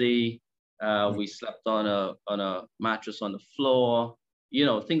electricity. We slept on a mattress on the floor,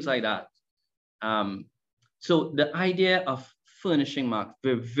 things like that. So the idea of furnishing, Mark,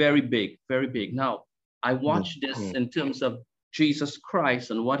 very big, very big. Now, I watch this in terms of Jesus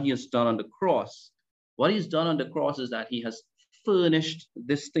Christ and what he has done on the cross. What he's done on the cross is that he has furnished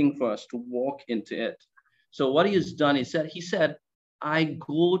this thing for us to walk into it. So what he has done, he said, I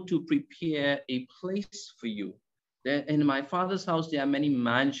go to prepare a place for you. In my Father's house, there are many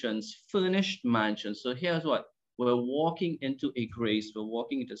mansions, furnished mansions. So here's what, we're walking into a grace. We're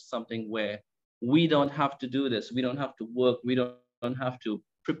walking into something where we don't have to do this. We don't have to work. We don't have to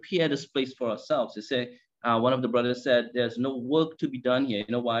prepare this place for ourselves. They say, one of the brothers said, there's no work to be done here.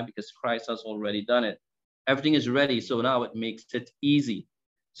 You know why? Because Christ has already done it. Everything is ready, so now it makes it easy.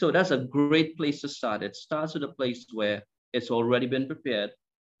 So that's a great place to start. It starts with a place where it's already been prepared.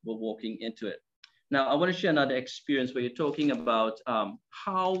 We're walking into it. Now, I want to share another experience where you're talking about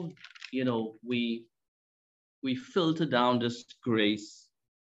how, we filter down this grace.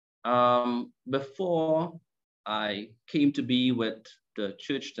 Before I came to be with the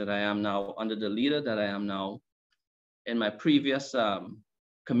church that I am now, under the leader that I am now, in my previous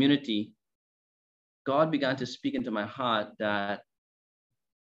community, God began to speak into my heart that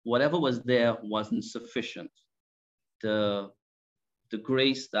whatever was there wasn't sufficient. The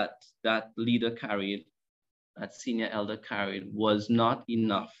grace that leader carried, that senior elder carried, was not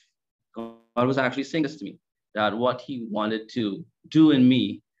enough. God was actually saying this to me, that what he wanted to do in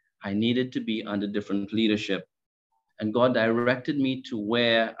me, I needed to be under different leadership. And God directed me to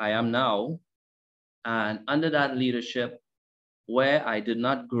where I am now. And under that leadership, where I did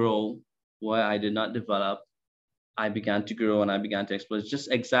not grow, where I did not develop, I began to grow and I began to explore. It's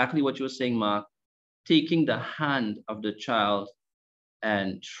just exactly what you were saying, Mark, taking the hand of the child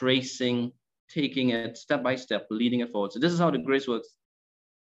and taking it step by step, leading it forward. So this is how the grace works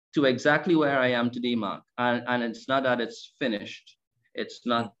to exactly where I am today, Mark. And it's not that it's finished. It's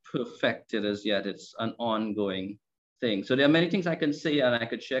not perfected as yet. It's an ongoing thing. So there are many things I can say and I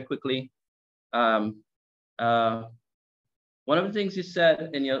could share quickly. One of the things you said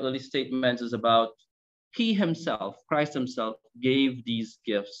in your early statements is about he himself, Christ himself, gave these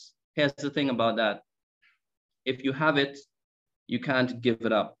gifts. Here's the thing about that. If you have it, you can't give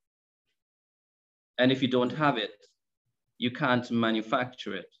it up. And if you don't have it, you can't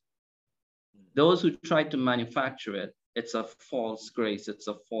manufacture it. Those who try to manufacture it, it's a false grace, it's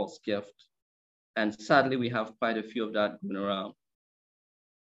a false gift. And sadly, we have quite a few of that going around.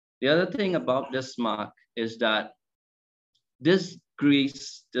 The other thing about this, Mark, is that this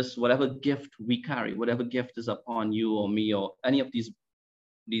grace, this whatever gift we carry, whatever gift is upon you or me or any of these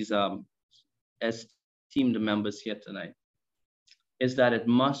esteemed members here tonight, is that it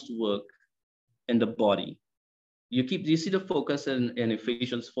must work in the body. You see the focus in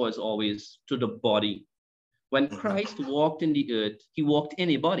Ephesians 4 is always to the body. When Christ walked in the earth, he walked in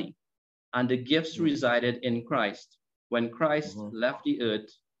a body, and the gifts resided in Christ. When Christ left the earth,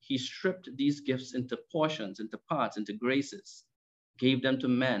 he stripped these gifts into portions, into parts, into graces, gave them to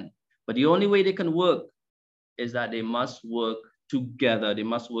men. But the only way they can work is that they must work together. They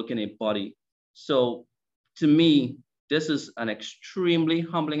must work in a body. So to me, this is an extremely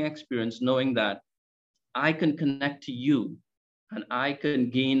humbling experience, knowing that I can connect to you and I can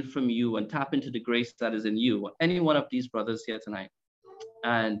gain from you and tap into the grace that is in you, any one of these brothers here tonight,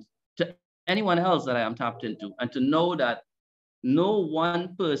 and to anyone else that I am tapped into, and to know that no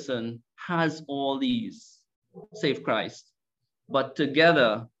one person has all these, save Christ, but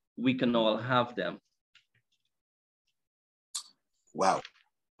together we can all have them. Wow,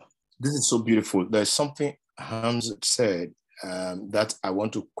 this is so beautiful. There's something Hans said that I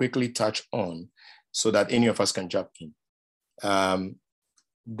want to quickly touch on so that any of us can jump in.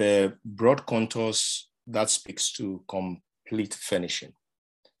 The broad contours that speaks to complete furnishing.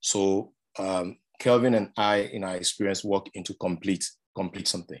 So Kelvin and I, in our experience, walk into complete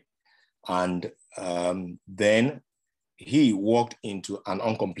something. And then he walked into an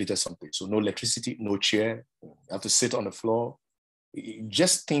uncompleted something. So no electricity, no chair, you have to sit on the floor.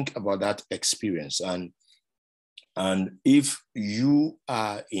 Just think about that experience. And if you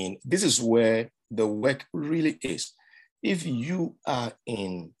are in, this is where the work really is. If you are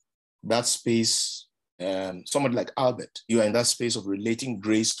in that space, somebody like Albert, you are in that space of relating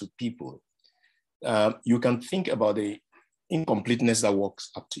grace to people, you can think about the incompleteness that walks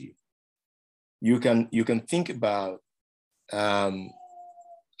up to you. You can think about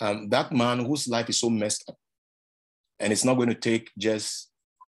that man whose life is so messed up, and it's not going to take just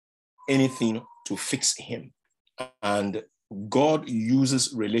anything to fix him. And God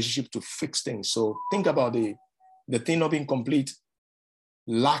uses relationship to fix things. So think about the thing not being complete,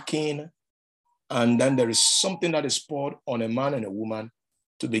 lacking, and then there is something that is poured on a man and a woman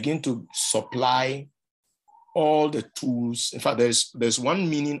to begin to supply all the tools. In fact, there's one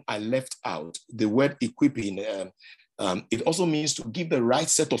meaning I left out, the word equipping. It also means to give the right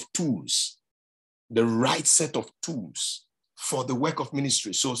set of tools, for the work of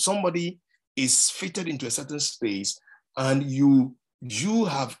ministry. So somebody is fitted into a certain space, and you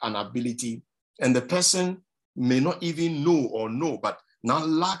have an ability, and the person may not even know, but now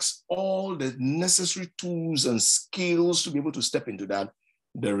lacks all the necessary tools and skills to be able to step into that.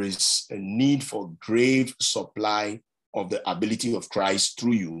 There is a need for grave supply of the ability of Christ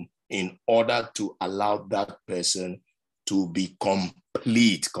through you in order to allow that person to be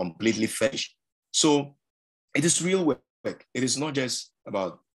completely finished. So it is real work. It is not just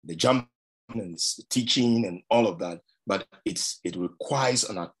about the jumping and the teaching and all of that, but it requires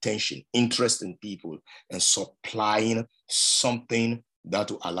an attention, interest in people, and supplying something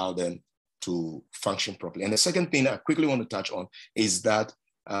that will allow them to function properly. And the second thing I quickly want to touch on is that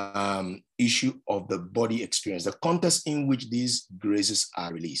issue of the body experience. The context in which these graces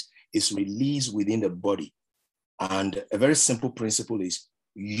are released is released within the body. And a very simple principle is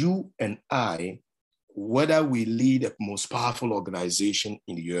you and I, whether we lead the most powerful organization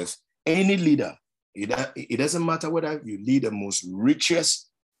in the earth, any leader, it doesn't matter whether you lead the most richest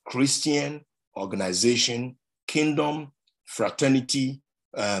Christian organization, kingdom, fraternity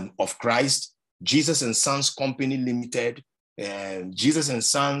of Christ, Jesus and Sons Company Limited, Jesus and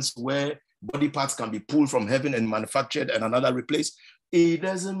Sons, where body parts can be pulled from heaven and manufactured and another replaced. It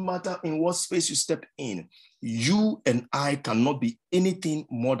doesn't matter in what space you step in. You and I cannot be anything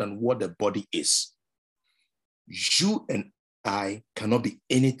more than what the body is. You and I cannot be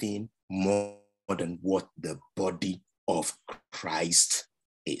anything more than what the body of Christ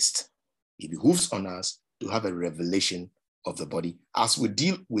is. It behooves on us to have a revelation of the body. As we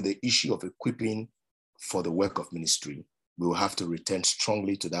deal with the issue of equipping for the work of ministry, we will have to return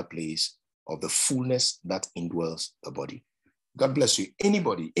strongly to that place of the fullness that indwells the body. God bless you.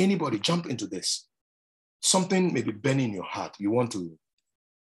 Anybody, jump into this. something may be burning in your heart. You want to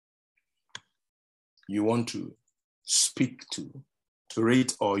speak to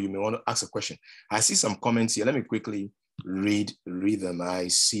it, or you may want to ask a question. I see some comments here. Let me quickly read them. I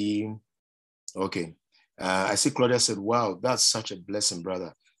see, okay. I see Claudia said, wow, that's such a blessing,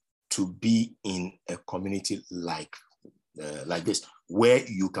 brother, to be in a community like this, where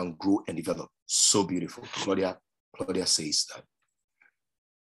you can grow and develop. So beautiful. Claudia says that.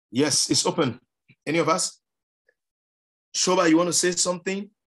 Yes, it's open. Any of us? Shoba, you want to say something?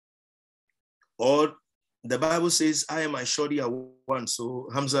 Or the Bible says, I am my shorty at one. So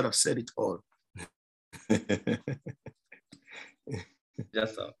Hamza have said it all.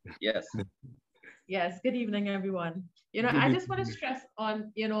 Yes, sir. Yes. Yes, good evening, everyone. I just want to stress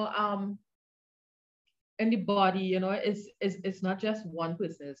on, in the body, it's not just one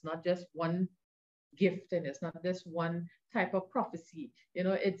person, it's not just one gift, and it's not just one type of prophecy.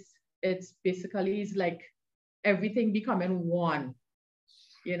 It's basically, it's like everything becoming one.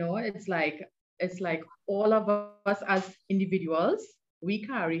 It's like all of us as individuals, we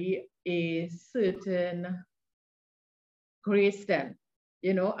carry a certain grace then,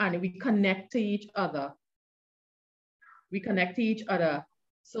 and we connect to each other.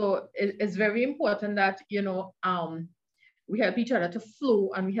 So it's very important that, we help each other to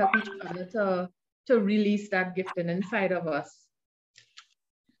flow, and we help each other to release that gifting inside of us.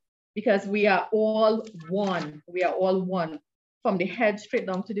 Because we are all one. We are all one. From the head straight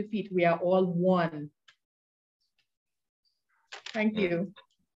down to the feet, we are all one. Thank you.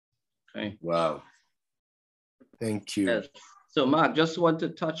 Okay. Wow. Thank you. Yes. So Mark, just want to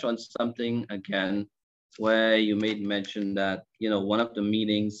touch on something again, where you made mention that, one of the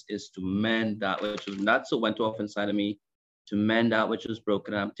meanings is to mend that which was not, so went off inside of me, to mend that which is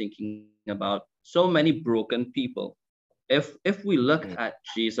broken. I'm thinking about so many broken people. If we look at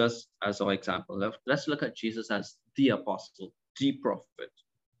Jesus as our example, let's look at Jesus as the apostle, the prophet,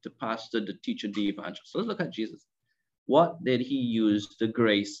 the pastor, the teacher, the evangelist. So let's look at Jesus. What did he use the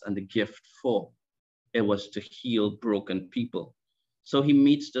grace and the gift for? It was to heal broken people. So he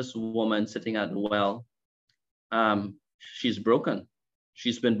meets this woman sitting at the well. She's broken.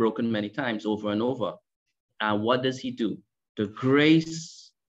 She's been broken many times, over and over. And what does he do? The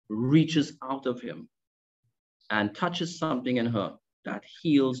grace reaches out of him and touches something in her that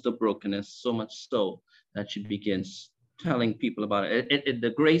heals the brokenness, so much so that she begins telling people about it.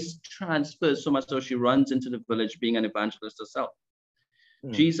 The grace transfers so much so she runs into the village being an evangelist herself.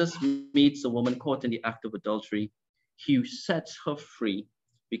 Jesus meets a woman caught in the act of adultery. He sets her free,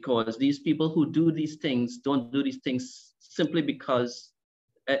 because these people who do these things don't do these things simply because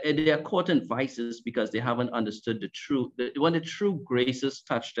they are caught in vices, because they haven't understood the truth. When the true graces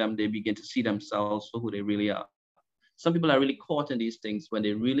touch them, they begin to see themselves for who they really are. Some people are really caught in these things when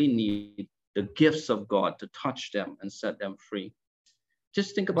they really need the gifts of God to touch them and set them free.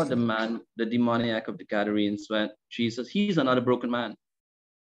 Just think about the man, the demoniac of the Gadarenes, when Jesus, he's another broken man.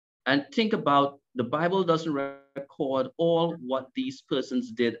 And think about, the Bible doesn't record all what these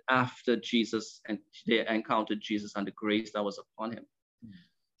persons did after Jesus and they encountered Jesus and the grace that was upon him.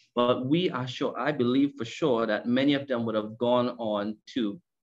 But we are sure, I believe for sure, that many of them would have gone on to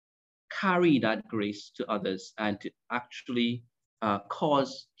carry that grace to others and to actually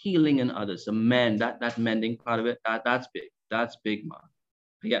cause healing in others. The men, that mending part of it, that's big. That's big, man.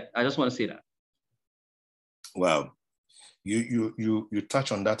 Yeah, I just want to say that. Wow. You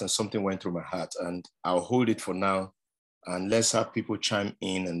touch on that and something went through my heart, and I'll hold it for now, and let's have people chime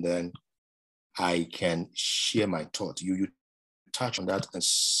in, and then I can share my thought. You touch on that and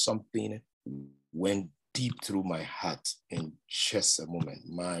something went deep through my heart in just a moment.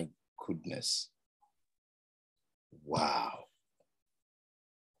 My goodness. Wow.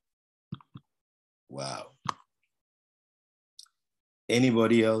 Wow.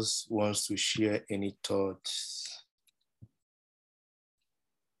 Anybody else wants to share any thoughts?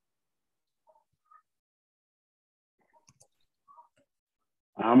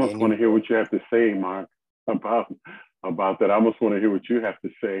 I almost want to hear what you have to say, Mark, about that. I almost want to hear what you have to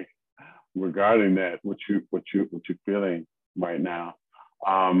say regarding that, what you're feeling right now.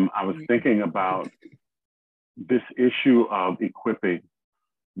 I was thinking about this issue of equipping.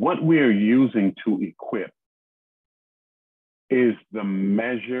 What we are using to equip is the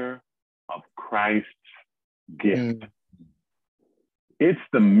measure of Christ's gift. It's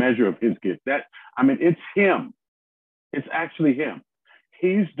the measure of his gift. It's him. It's actually him.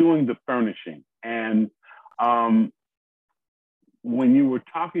 He's doing the furnishing. And when you were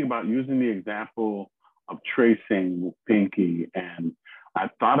talking about using the example of tracing with Pinky, and I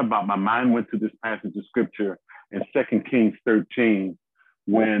thought about, my mind went to this passage of scripture in 2 Kings 13,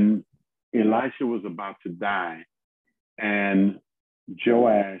 when Elisha was about to die, and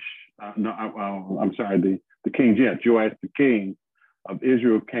Joash, I'm sorry, the king, yeah, Joash, the king of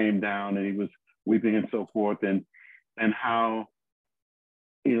Israel, came down, and he was weeping and so forth, and how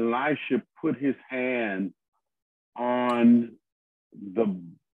Elisha put his hand on the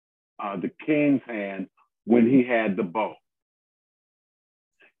king's hand when he had the bow.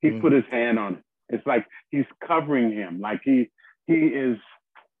 He put his hand on it. It's like he's covering him, like he is,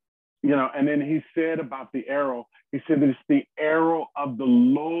 and then he said about the arrow, he said it's the arrow of the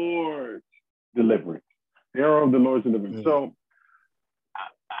Lord's deliverance. The arrow of the Lord's deliverance. So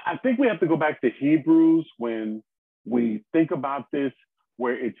I think we have to go back to Hebrews when we think about this,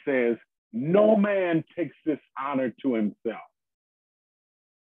 where it says, no man takes this honor to himself.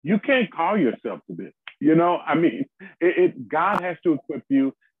 You can't call yourself to this. God has to equip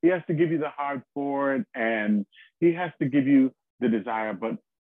you. He has to give you the heart for it, and he has to give you the desire. But,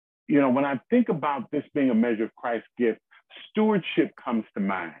 when I think about this being a measure of Christ's gift, stewardship comes to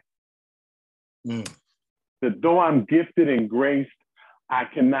mind. That though I'm gifted and graced, I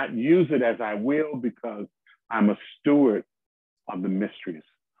cannot use it as I will because I'm a steward of the mysteries.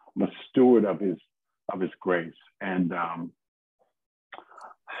 I'm a steward of his grace. And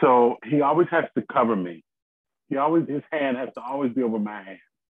so he always has to cover me. His hand has to always be over my hand.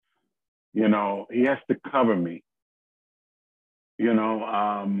 He has to cover me.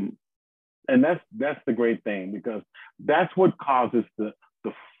 And that's the great thing, because that's what causes the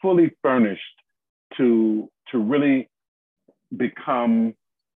fully furnished to really become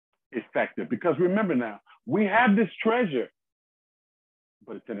effective. Because remember now, we have this treasure,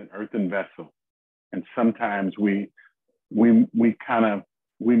 but it's in an earthen vessel. And sometimes we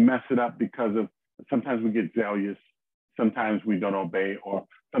mess it up because of, sometimes we get zealous, sometimes we don't obey, or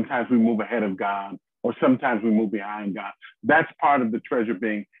sometimes we move ahead of God, or sometimes we move behind God. That's part of the treasure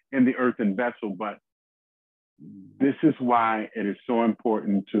being in the earthen vessel. But this is why it is so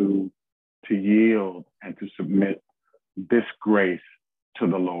important to yield and to submit this grace to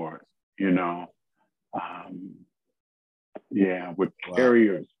the Lord. We're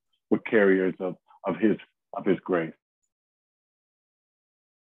carriers of his grace.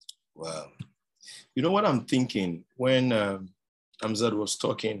 Wow. You know what I'm thinking when Amzad was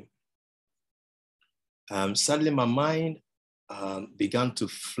talking? Suddenly my mind began to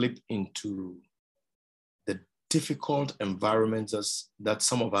flip into the difficult environments that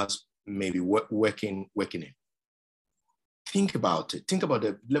some of us may be working in. Think about it. Think about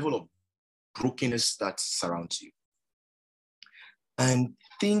the level of brokenness that surrounds you. And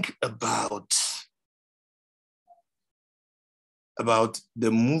think about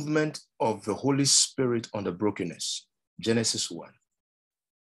the movement of the Holy Spirit on the brokenness. Genesis 1.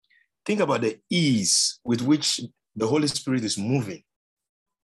 Think about the ease with which the Holy Spirit is moving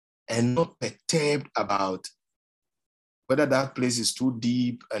and not perturbed about whether that place is too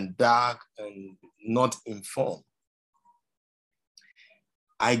deep and dark and not informed.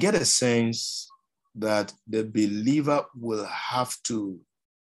 I get a sense that the believer will have to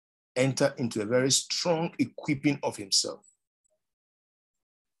enter into a very strong equipping of himself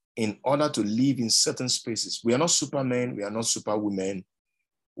in order to live in certain spaces. We are not supermen, we are not superwomen.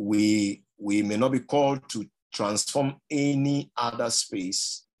 We may not be called to transform any other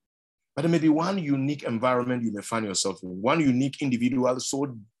space, but there may be one unique environment you may find yourself in, one unique individual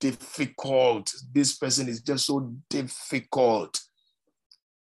so difficult. This person is just so difficult.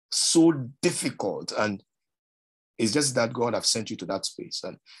 And it's just that God have sent you to that space,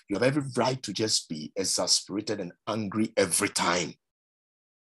 and you have every right to just be exasperated and angry every time.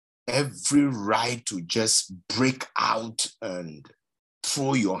 Every right to just break out and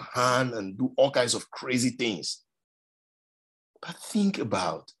throw your hand and do all kinds of crazy things. But think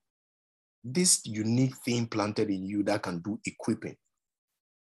about this unique thing planted in you that can do equipping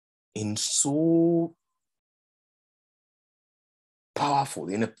in so powerful,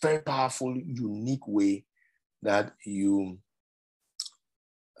 in a very powerful, unique way that you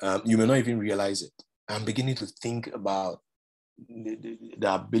may not even realize it. I'm beginning to think about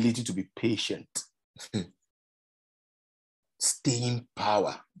the ability to be patient, staying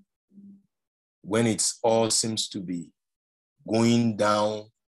power when it all seems to be going down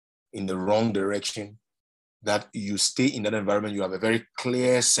in the wrong direction, that you stay in that environment, you have a very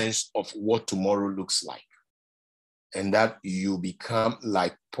clear sense of what tomorrow looks like. And that you become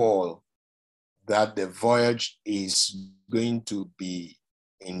like Paul, that the voyage is going to be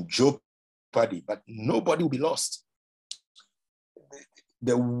in jeopardy, but nobody will be lost.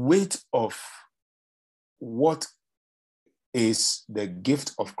 The weight of what is the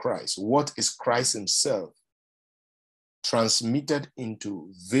gift of Christ, what is Christ himself, transmitted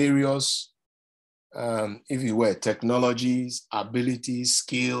into various, if you will, technologies, abilities,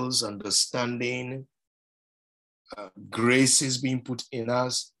 skills, understanding, graces being put in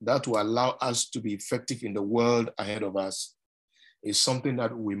us that will allow us to be effective in the world ahead of us, is something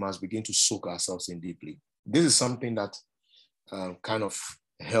that we must begin to soak ourselves in deeply. This is something that kind of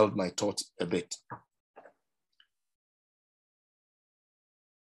held my thought a bit.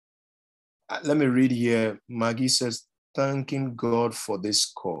 Let me read here. Maggie says, thanking God for this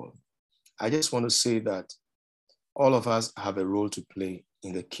call. I just want to say that all of us have a role to play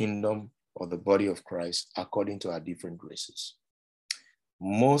in the kingdom or the body of Christ according to our different graces.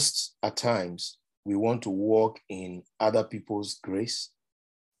 Most at times, we want to walk in other people's grace,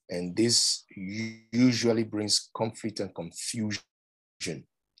 and this usually brings conflict and confusion.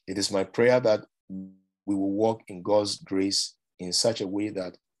 It is my prayer that we will walk in God's grace in such a way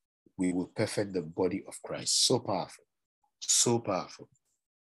that we will perfect the body of Christ. So powerful, so powerful,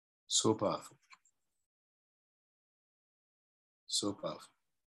 so powerful, so powerful.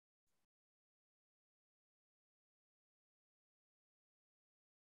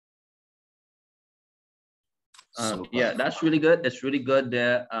 Yeah, that's really good. It's really good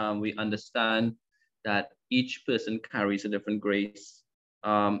there. We understand that each person carries a different grace.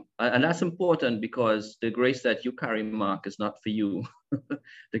 And that's important because the grace that you carry, Mark, is not for you.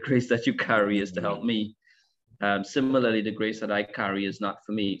 The grace that you carry is to help me. Similarly, the grace that I carry is not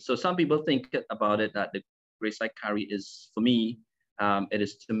for me. So some people think about it that the grace I carry is for me. It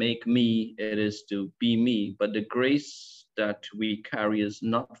is to make me, it is to be me. But the grace that we carry is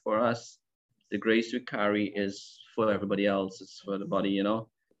not for us. The grace we carry is for everybody else. It's for the body, you know.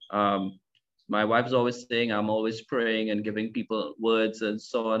 My wife's always saying, I'm always praying and giving people words and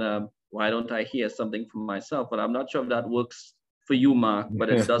so on. Why don't I hear something from myself? But I'm not sure if that works for you, Mark, but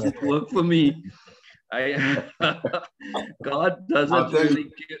it doesn't work for me. God doesn't really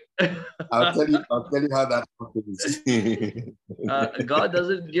give. I'll tell you how that happens. God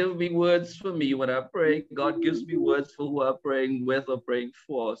doesn't give me words for me when I pray. God gives me words for who I'm praying with or praying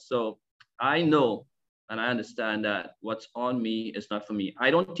for. So I know and I understand that what's on me is not for me.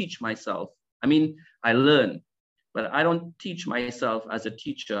 I don't teach myself. I mean, I learn, but I don't teach myself as a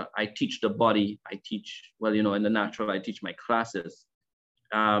teacher. I teach the body. I teach, well, you know, in the natural, I teach my classes.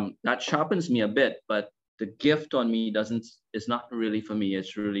 That sharpens me a bit, but the gift on me is not really for me.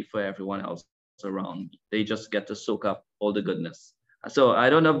 It's really for everyone else around me. They just get to soak up all the goodness. So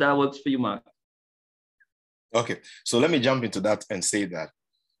I don't know if that works for you, Mark. Okay, so let me jump into that and say that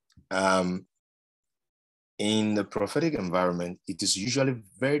in the prophetic environment, it is usually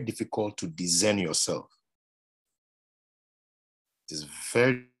very difficult to discern yourself. It is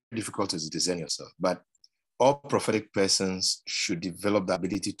very difficult to discern yourself, but all prophetic persons should develop the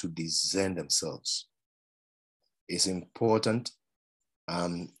ability to discern themselves. It's important.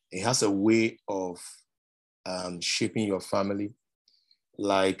 It has a way of shaping your family.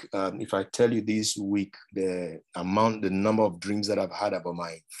 Like if I tell you this week, the number of dreams that I've had about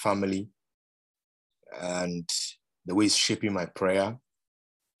my family and the way it's shaping my prayer,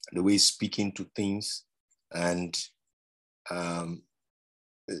 the way it's speaking to things, and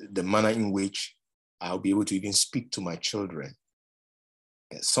the manner in which I'll be able to even speak to my children.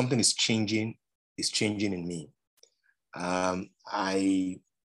 Something is changing in me. I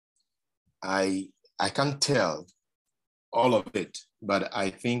can't tell all of it, but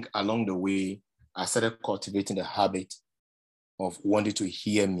I think along the way, I started cultivating the habit of wanting to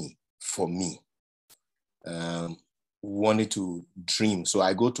hear me for me, wanting to dream. So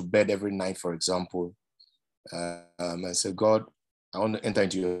I go to bed every night, for example, and say, God, I want to enter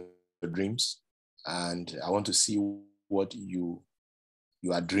into your dreams, and I want to see what you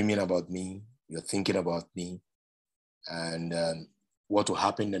are dreaming about me, you're thinking about me, and what will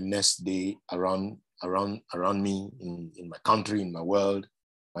happen the next day around me, in my country, in my world,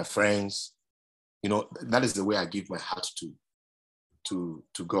 my friends. You know, that is the way I give my heart to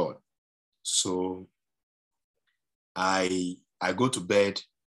God. So I go to bed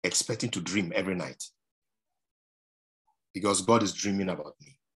expecting to dream every night because God is dreaming about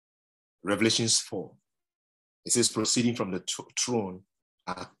me. Revelations 4, it says, proceeding from the throne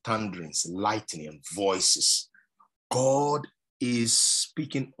are thunderings, lightning, and voices. God is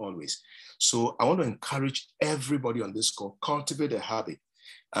speaking always. So I want to encourage everybody on this call, cultivate a habit.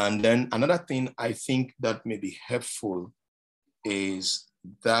 And then another thing I think that may be helpful is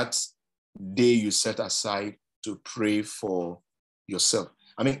that day you set aside to pray for yourself.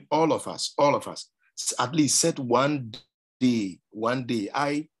 I mean, all of us, at least set one day.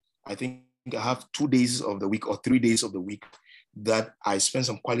 I think I have 2 days of the week or 3 days of the week that I spend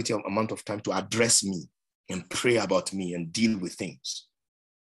some quality amount of time to address me. and pray about me and deal with things.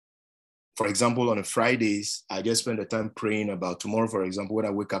 For example, on Fridays, I just spend the time praying about tomorrow. For example, when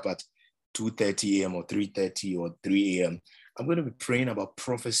I wake up at 2:30 a.m. or 3:30 or 3 a.m., I'm going to be praying about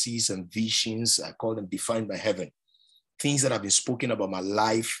prophecies and visions. I call them defined by heaven. Things that have been spoken about my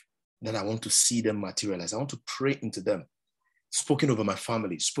life that I want to see them materialize. I want to pray into them. Spoken over my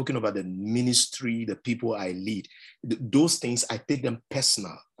family, spoken over the ministry, the people I lead. Those things, I take them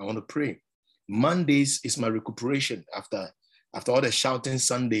personal. I want to pray. Mondays is my recuperation. After all the shouting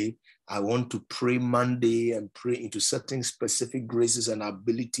Sunday, I want to pray Monday and pray into certain specific graces and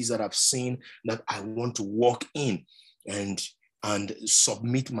abilities that I've seen that I want to walk in and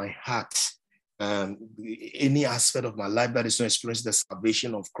submit my heart. Any aspect of my life that is not experiencing the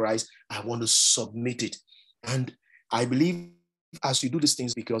salvation of Christ, I want to submit it. And I believe as you do these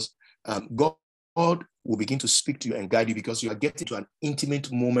things, because God will begin to speak to you and guide you, because you are getting to an intimate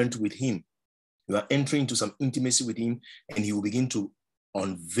moment with him. You are entering into some intimacy with him, and he will begin to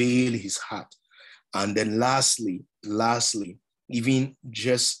unveil his heart. And then lastly, even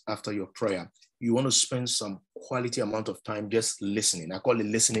just after your prayer, you want to spend some quality amount of time just listening. I call it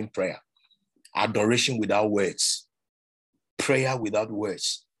listening prayer. Adoration without words. Prayer without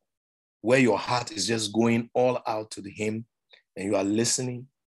words. Where your heart is just going all out to him, and you are listening,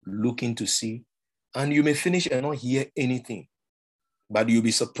 looking to see, and you may finish and not hear anything. But you'll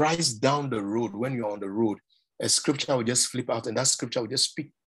be surprised down the road when you're on the road, a scripture will just flip out and that scripture will just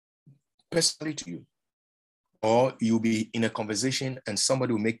speak personally to you. Or you'll be in a conversation and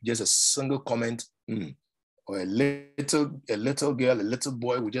somebody will make just a single comment, or a little girl, a little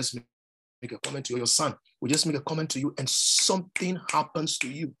boy will just make a comment to you, your son will just make a comment to you, and something happens to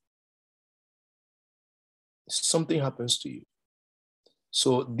you. Something happens to you.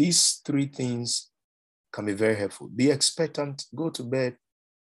 So these three things can be very helpful. Be expectant, go to bed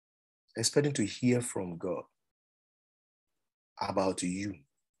expecting to hear from God about you,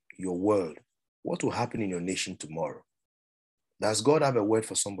 your world, what will happen in your nation tomorrow. Does God have a word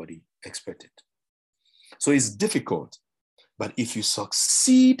for somebody? Expect it. So it's difficult, but if you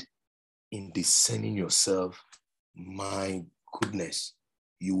succeed in discerning yourself, my goodness,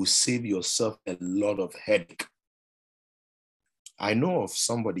 you will save yourself a lot of headache. I know of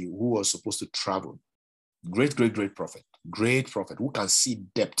somebody who was supposed to travel. Great prophet who can see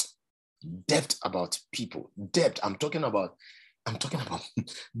depth about people. Depth. I'm talking about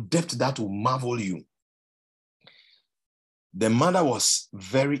depth that will marvel you. The mother was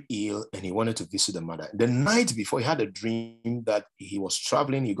very ill and he wanted to visit the mother. The night before, he had a dream that he was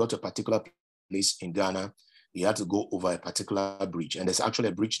traveling. He got to a particular place in Ghana. He had to go over a particular bridge. And there's actually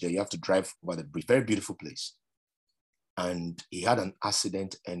a bridge there. You have to drive over the bridge. Very beautiful place. And he had an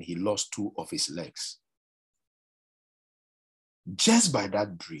accident and he lost 2 of his legs. Just by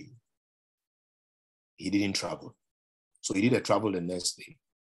that dream, he didn't travel. So he did a travel the next day.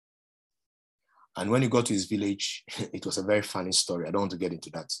 And when he got to his village, it was a very funny story. I don't want to get into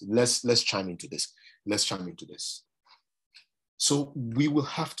that. Let's chime into this. So we will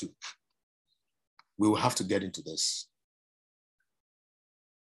have to get into this.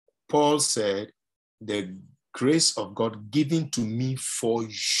 Paul said, the grace of God given to me for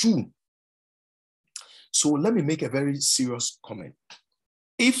you. So let me make a very serious comment.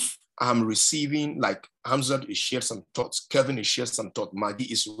 If I'm receiving, like Hamza is shared some thoughts, Kevin is shared some thoughts,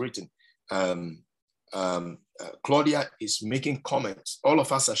 Maggie is written, Claudia is making comments, all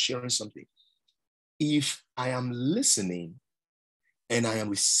of us are sharing something. If I am listening and I am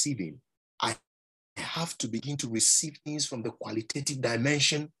receiving, I have to begin to receive things from the qualitative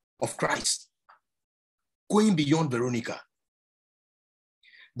dimension of Christ, going beyond Veronica.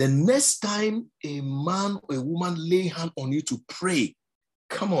 The next time a man or a woman lay hand on you to pray,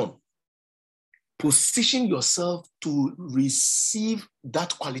 come on, position yourself to receive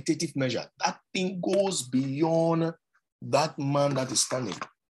that qualitative measure. That thing goes beyond that man that is standing.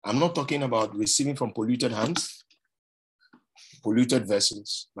 I'm not talking about receiving from polluted hands, polluted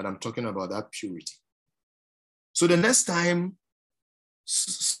vessels, but I'm talking about that purity. So the next time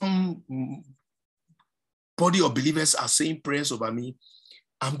some body of believers are saying prayers over me,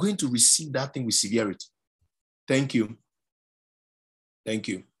 I'm going to receive that thing with severity. Thank you. Thank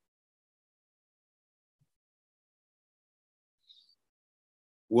you.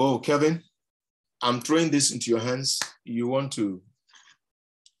 Whoa, Kevin, I'm throwing this into your hands. You want to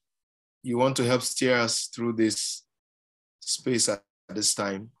help steer us through this space at this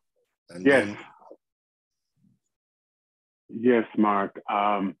time? And yes. Then... Yes, Mark.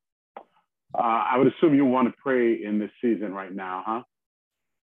 I would assume you want to pray in this season right now, huh?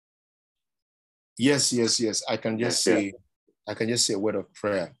 Yes. I can just say a word of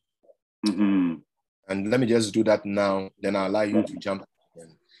prayer. Mm-hmm. And let me just do that now, then I'll allow you to jump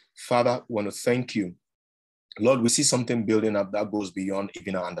in. Father, we want to thank you. Lord, we see something building up that goes beyond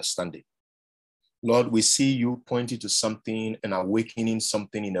even our understanding. Lord, we see you pointing to something and awakening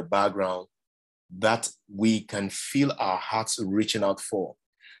something in the background that we can feel our hearts reaching out for.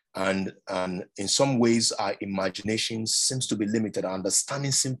 And in some ways, our imagination seems to be limited. Our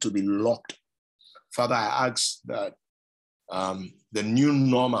understanding seems to be locked. Father, I ask that the new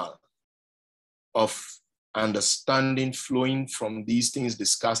normal of understanding flowing from these things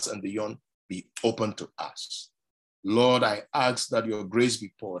discussed and beyond be open to us. Lord, I ask that your grace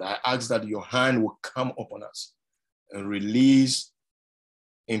be poured. I ask that your hand will come upon us and release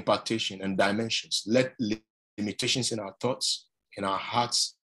impartation and dimensions. Let limitations in our thoughts, in our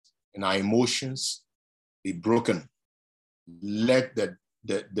hearts, in our emotions be broken. Let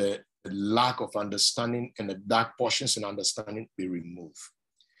the lack of understanding and the dark portions in understanding be removed.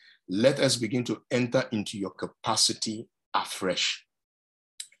 Let us begin to enter into your capacity afresh.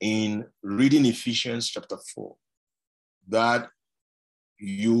 In reading Ephesians chapter 4, that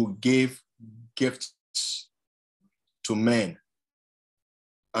you gave gifts to men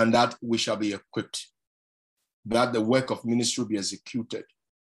and that we shall be equipped, that the work of ministry be executed,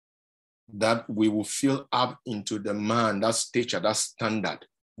 that we will fill up into the man, that stature, that standard,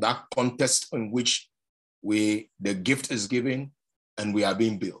 that context in which the gift is given and we are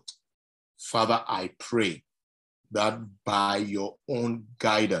being built. Father, I pray that by your own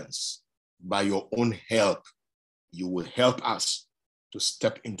guidance, by your own help, you will help us to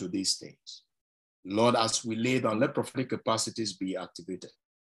step into these things. Lord, as we lay down, let prophetic capacities be activated.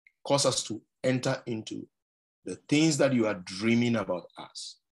 Cause us to enter into the things that you are dreaming about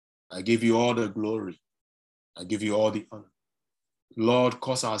us. I give you all the glory. I give you all the honor. Lord,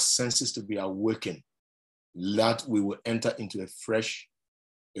 cause our senses to be awakened, that we will enter into a fresh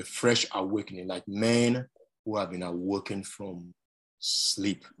awakening, like men who have been awakened from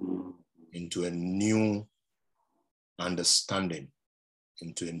sleep into a new understanding,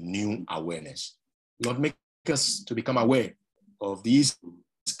 into a new awareness. Lord, make us to become aware of these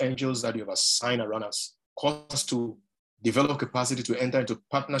angels that you have assigned around us. Cause us to develop capacity to enter into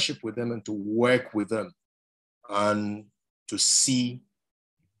partnership with them and to work with them and to see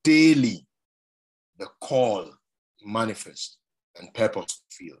daily the call manifest and purpose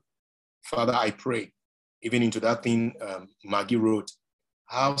feel. Father, I pray, even into that thing Maggie wrote,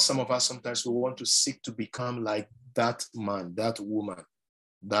 how some of us sometimes we want to seek to become like that man, that woman,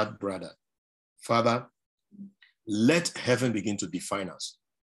 that brother. Father, let heaven begin to define us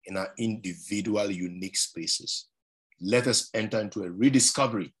in our individual, unique spaces. Let us enter into a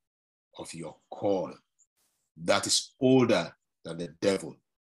rediscovery of your call that is older than the devil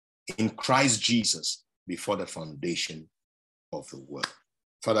in Christ Jesus before the foundation of the world.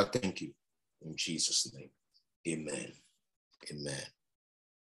 Father, thank you in Jesus' name. Amen. Amen.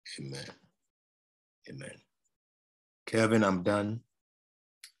 Amen. Amen. Kevin, I'm done.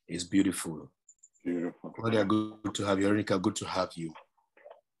 It's beautiful. Beautiful. Claudia, good to have you. Erica, good to have you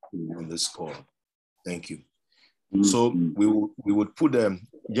on this call. Thank you. So we would put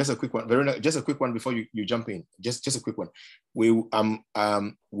just a quick one, Verena, just a quick one before you jump in. Just a quick one.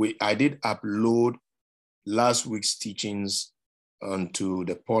 I did upload last week's teachings onto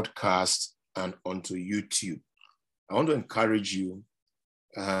the podcast and onto YouTube. I want to encourage you.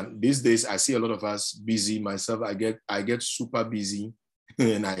 These days, I see a lot of us busy. Myself, I get super busy,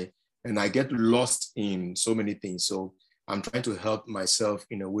 and I get lost in so many things. So I'm trying to help myself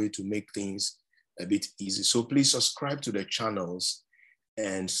in a way to make things a bit easy. So please subscribe to the channels,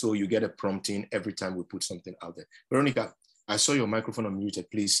 and so you get a prompting every time we put something out there. Veronica, I saw your microphone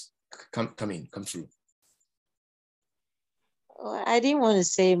unmuted. Please come through. I didn't want to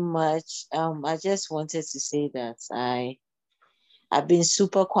say much. I just wanted to say that I've been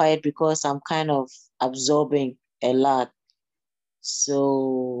super quiet because I'm kind of absorbing a lot.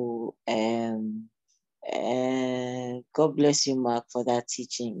 So God bless you, Mark, for that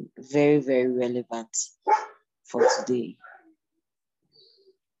teaching. Very, very relevant for today.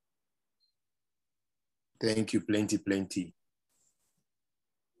 Thank you, plenty.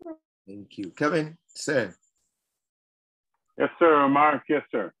 Thank you. Kevin, sir. Yes, sir, Mark. Yes,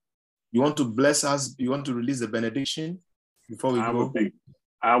 sir. You want to bless us? You want to release the benediction before we go?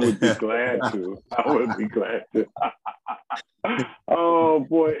 I would be glad to. I would be glad to. Oh,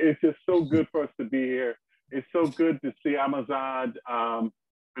 boy, it's just so good for us to be here. It's so good to see Amazad.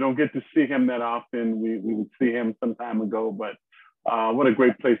 We don't get to see him that often. We would see him some time ago, but what a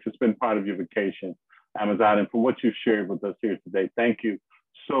great place to spend part of your vacation, Amazad, and for what you shared with us here today. Thank you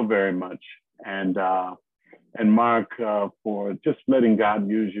so very much. And Mark, for just letting God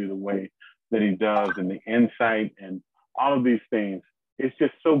use you the way that he does and the insight and all of these things. It's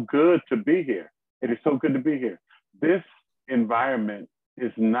just so good to be here. It is so good to be here. This environment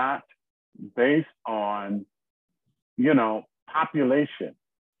is not based on, you know, population.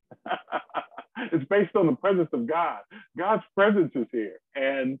 It's based on the presence of God. God's presence is here.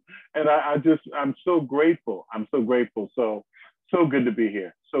 And I'm so grateful. I'm so grateful. So good to be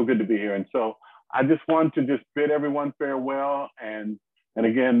here. So good to be here. And so I just want to just bid everyone farewell. And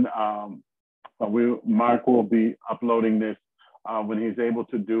again, Mark will be uploading this when he's able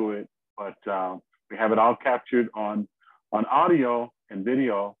to do it. But we have it all captured on audio and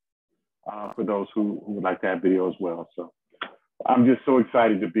video for those who would like to have video as well. So I'm just so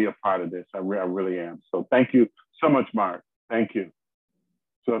excited to be a part of this. I really am. So thank you so much, Mark. Thank you.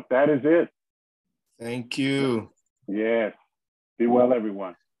 So if that is it. Thank you. Yes. Be well,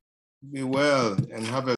 everyone. Be well and have a